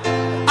hand.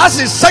 As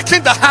she's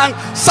shaking the hand.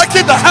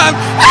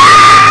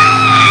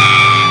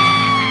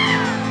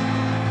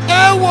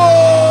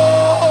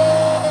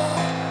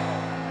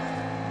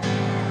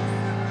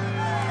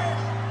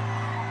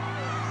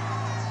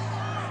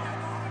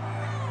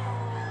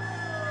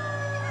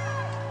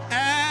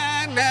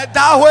 And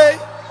that way.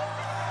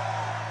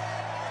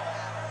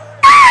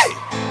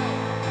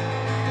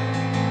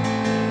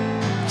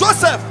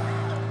 Joseph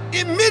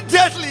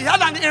immediately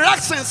had an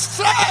erection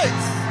straight.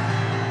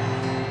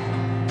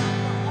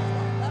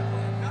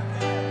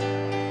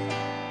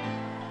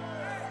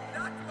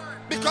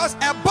 Because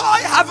a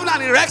boy having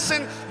an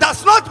erection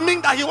does not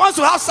mean that he wants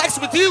to have sex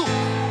with you.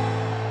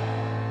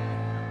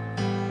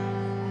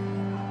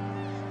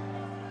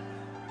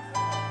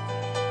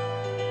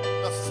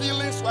 The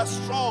feelings were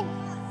strong,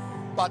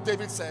 but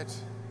David said,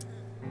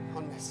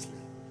 honestly,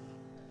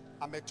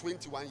 I'm a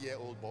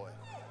 21-year-old boy,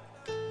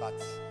 but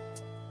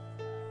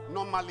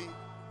normally,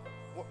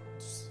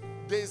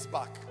 days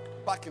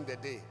back in the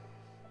day,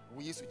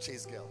 we used to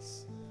chase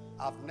girls.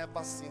 I've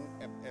never seen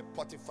a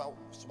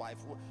Potiphar's wife.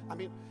 I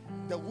mean,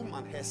 the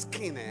woman, her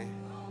skin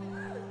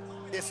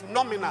is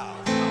nominal,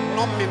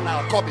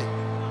 Kobe.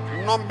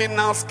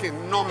 Nominal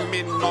skin,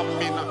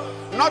 nominal.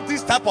 Not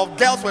this type of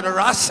girls with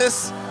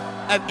rashes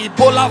and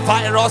Ebola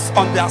virus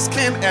on their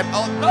skin and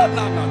all. No.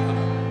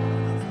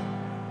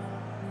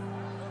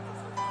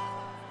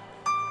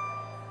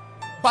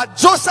 But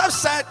Joseph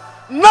said,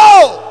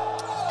 no.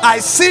 I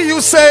see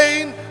you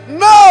saying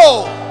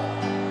no.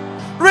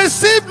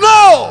 Receive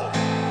no.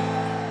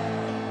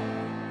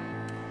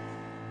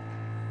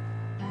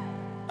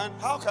 And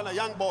how can a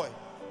young boy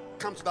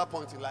come to that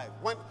point in life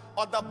when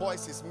other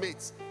boys, his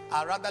mates,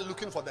 are rather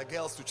looking for the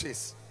girls to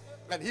chase,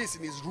 and he's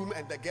in his room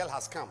and the girl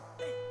has come?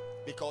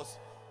 Because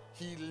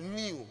he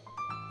knew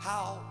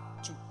how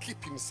to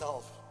keep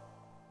himself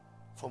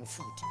from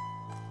food.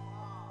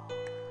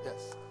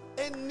 Yes.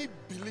 Any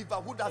believer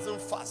who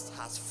doesn't fast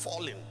has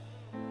fallen.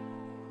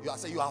 You are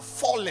saying you are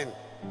fallen.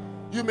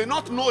 You may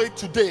not know it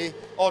today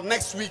or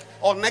next week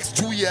or next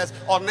 2 years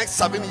or next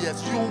 7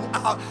 years.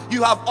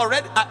 You have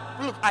already.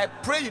 Look, I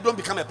pray you don't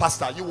become a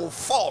pastor. You will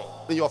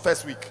fall in your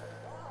first week.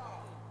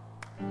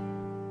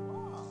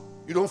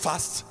 You don't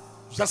fast.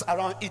 Just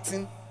around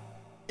eating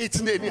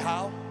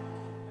anyhow.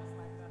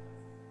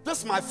 This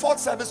is my fourth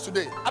service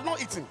today. I'm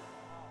not eating.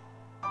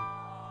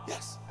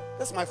 Yes,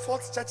 this is my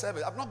fourth church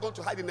service. I've not gone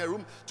to hide in a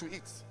room to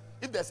eat.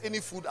 If there's any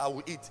food, I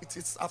will eat. It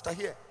is after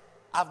here.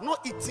 I've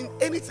not eaten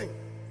anything.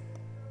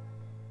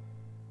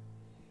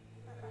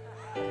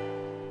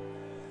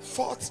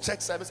 Fourth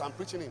church service I'm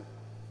preaching in.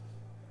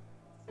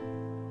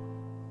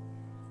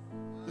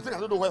 You think I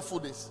don't know where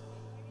food is?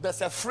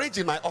 There's a fridge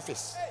in my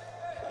office.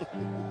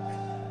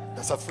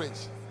 There's a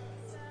fridge.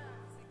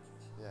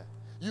 Yeah.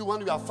 You,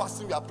 when we are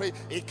fasting, we are praying.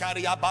 Hey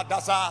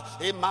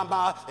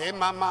mama, hey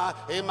mama,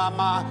 hey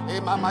mama, hey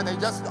mama. Then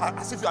just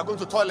as if you are going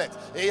to the toilet.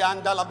 Hey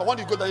andala. But when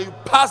you go there, you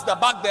pass the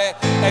back there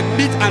and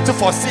meet Auntie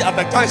Fossey at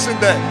the junction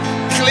there.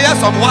 Clear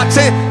some water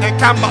and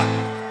come back.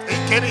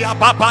 Hey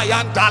baba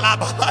yandala.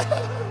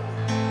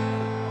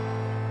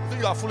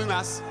 You are fooling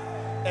us.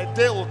 A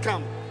day will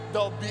come.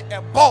 There will be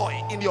a boy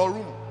in your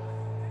room.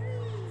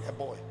 A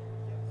boy.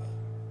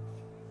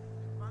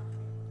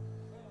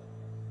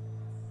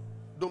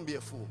 Don't be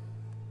a fool.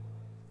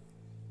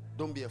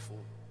 Don't be a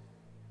fool.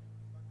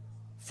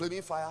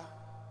 Flaming fire,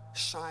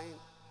 shine,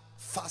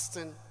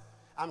 fasting.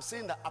 I'm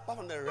saying that apart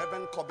from the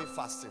Reverend Kobe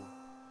fasting,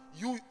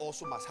 you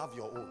also must have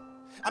your own.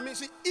 I mean,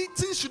 see,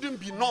 eating shouldn't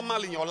be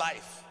normal in your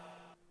life.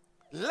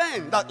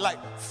 Learn that, like,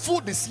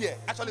 food is here.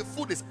 Actually,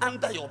 food is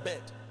under your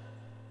bed.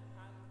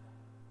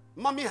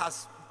 Mommy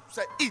has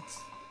said, eat.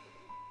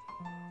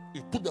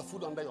 You put the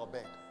food under your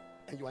bed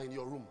and you are in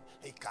your room.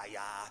 Hey, Kaya,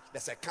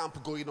 there's a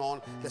camp going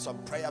on. There's a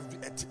prayer,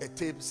 a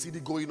tape CD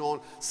going on.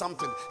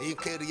 Something. You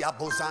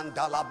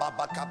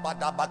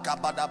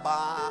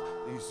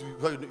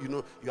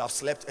know, you have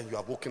slept and you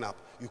have woken up.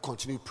 You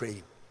continue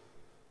praying.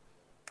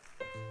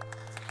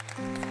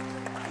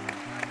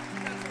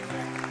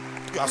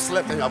 You have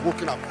slept and you have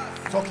woken up.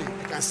 It's okay.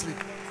 You can sleep.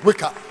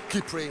 Wake up.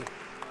 Keep praying.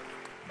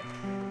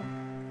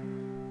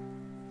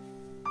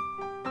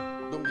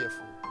 Don't be a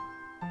fool.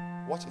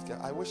 Watch it.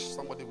 I wish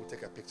somebody would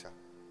take a picture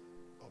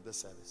of this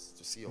service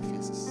to see your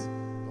faces.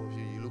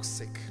 You look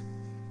sick.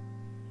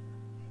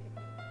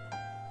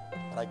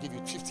 But I give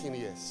you 15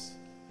 years.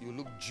 You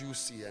look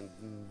juicy and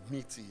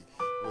meaty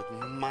with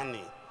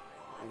money.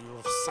 You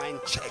have signed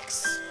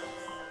checks.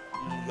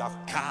 You have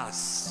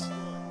cars.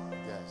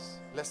 Yes.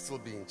 Let's still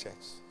be in church.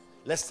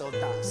 Let's still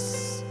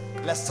dance.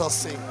 Let's still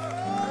sing.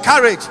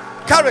 Courage.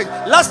 Courage.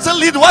 Let's still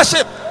lead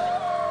worship.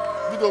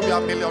 You know we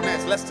are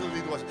millionaires. Let's still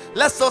lead worship.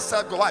 Let's still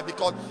serve God.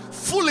 Because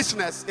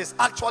foolishness is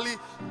actually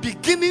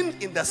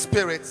beginning in the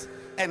spirit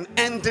and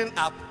ending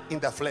up in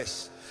the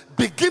flesh.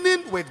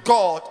 Beginning with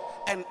God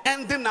and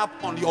ending up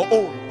on your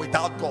own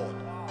without God.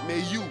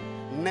 May you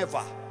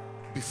never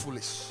be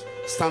foolish.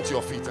 Stand to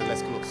your feet and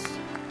let's close.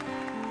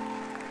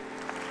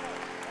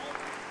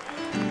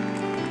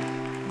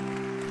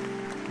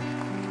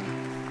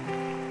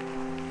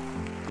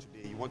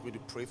 Today, you want me to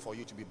pray for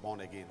you to be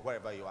born again,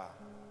 wherever you are.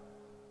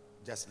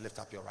 Just lift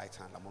up your right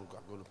hand. I'm going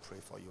to pray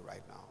for you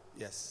right now.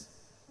 Yes,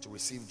 to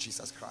receive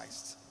Jesus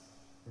Christ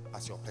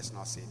as your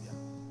personal Savior,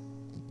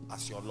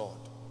 as your Lord.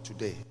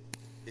 Today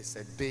is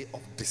a day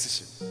of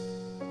decision.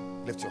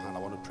 Lift your hand. I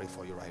want to pray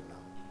for you right now.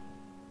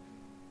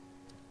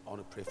 I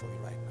want to pray for you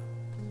right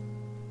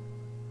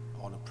now.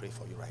 I want to pray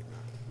for you right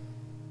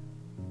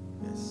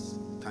now. Yes,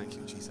 thank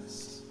you,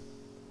 Jesus.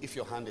 If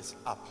your hand is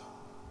up,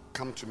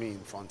 come to me in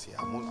front here.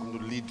 I'm going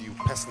to lead you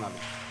personally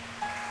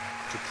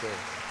to pray.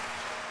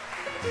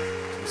 To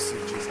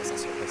receive Jesus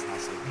as your personal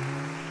Savior.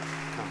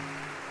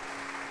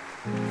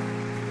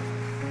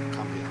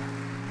 Come here.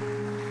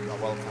 You are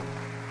welcome.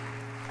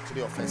 Today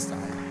your first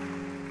time.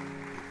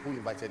 Who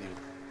invited you?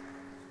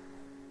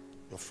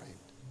 Your friend.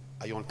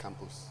 Are you on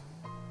campus?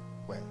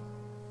 Where?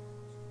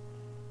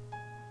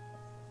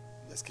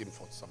 Just came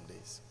for some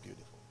days.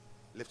 Beautiful.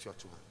 Lift your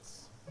two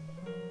hands.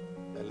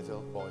 The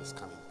little boy is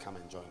coming. Come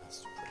and join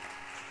us to pray.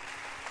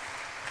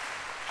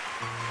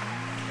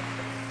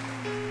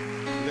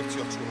 Lift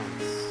your two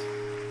hands.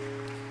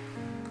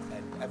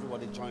 And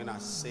everybody join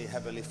us. Say,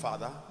 Heavenly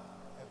Father,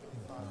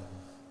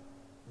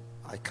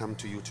 I come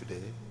to you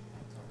today.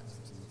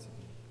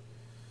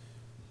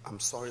 I'm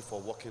sorry for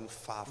walking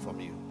far from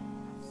you.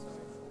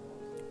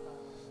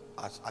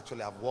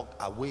 Actually, I've walked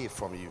away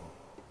from you.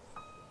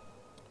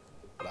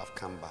 But I've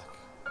come back.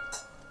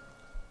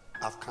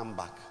 I've come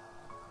back.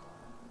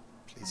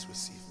 Please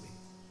receive me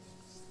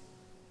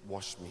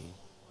Wash me.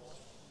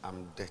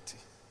 I'm dirty.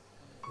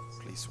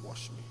 Please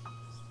wash me.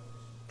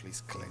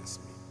 Please cleanse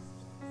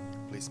me.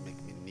 Please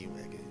make me new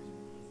again.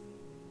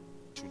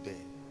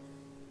 Today,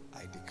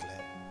 I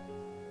declare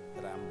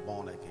that I'm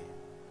born again.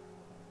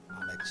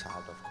 I'm a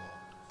child of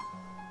God.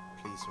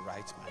 Please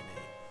write my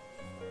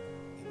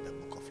name in the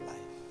book of life.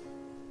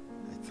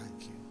 I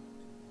thank you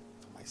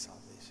for my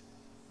salvation.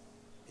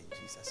 In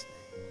Jesus' name.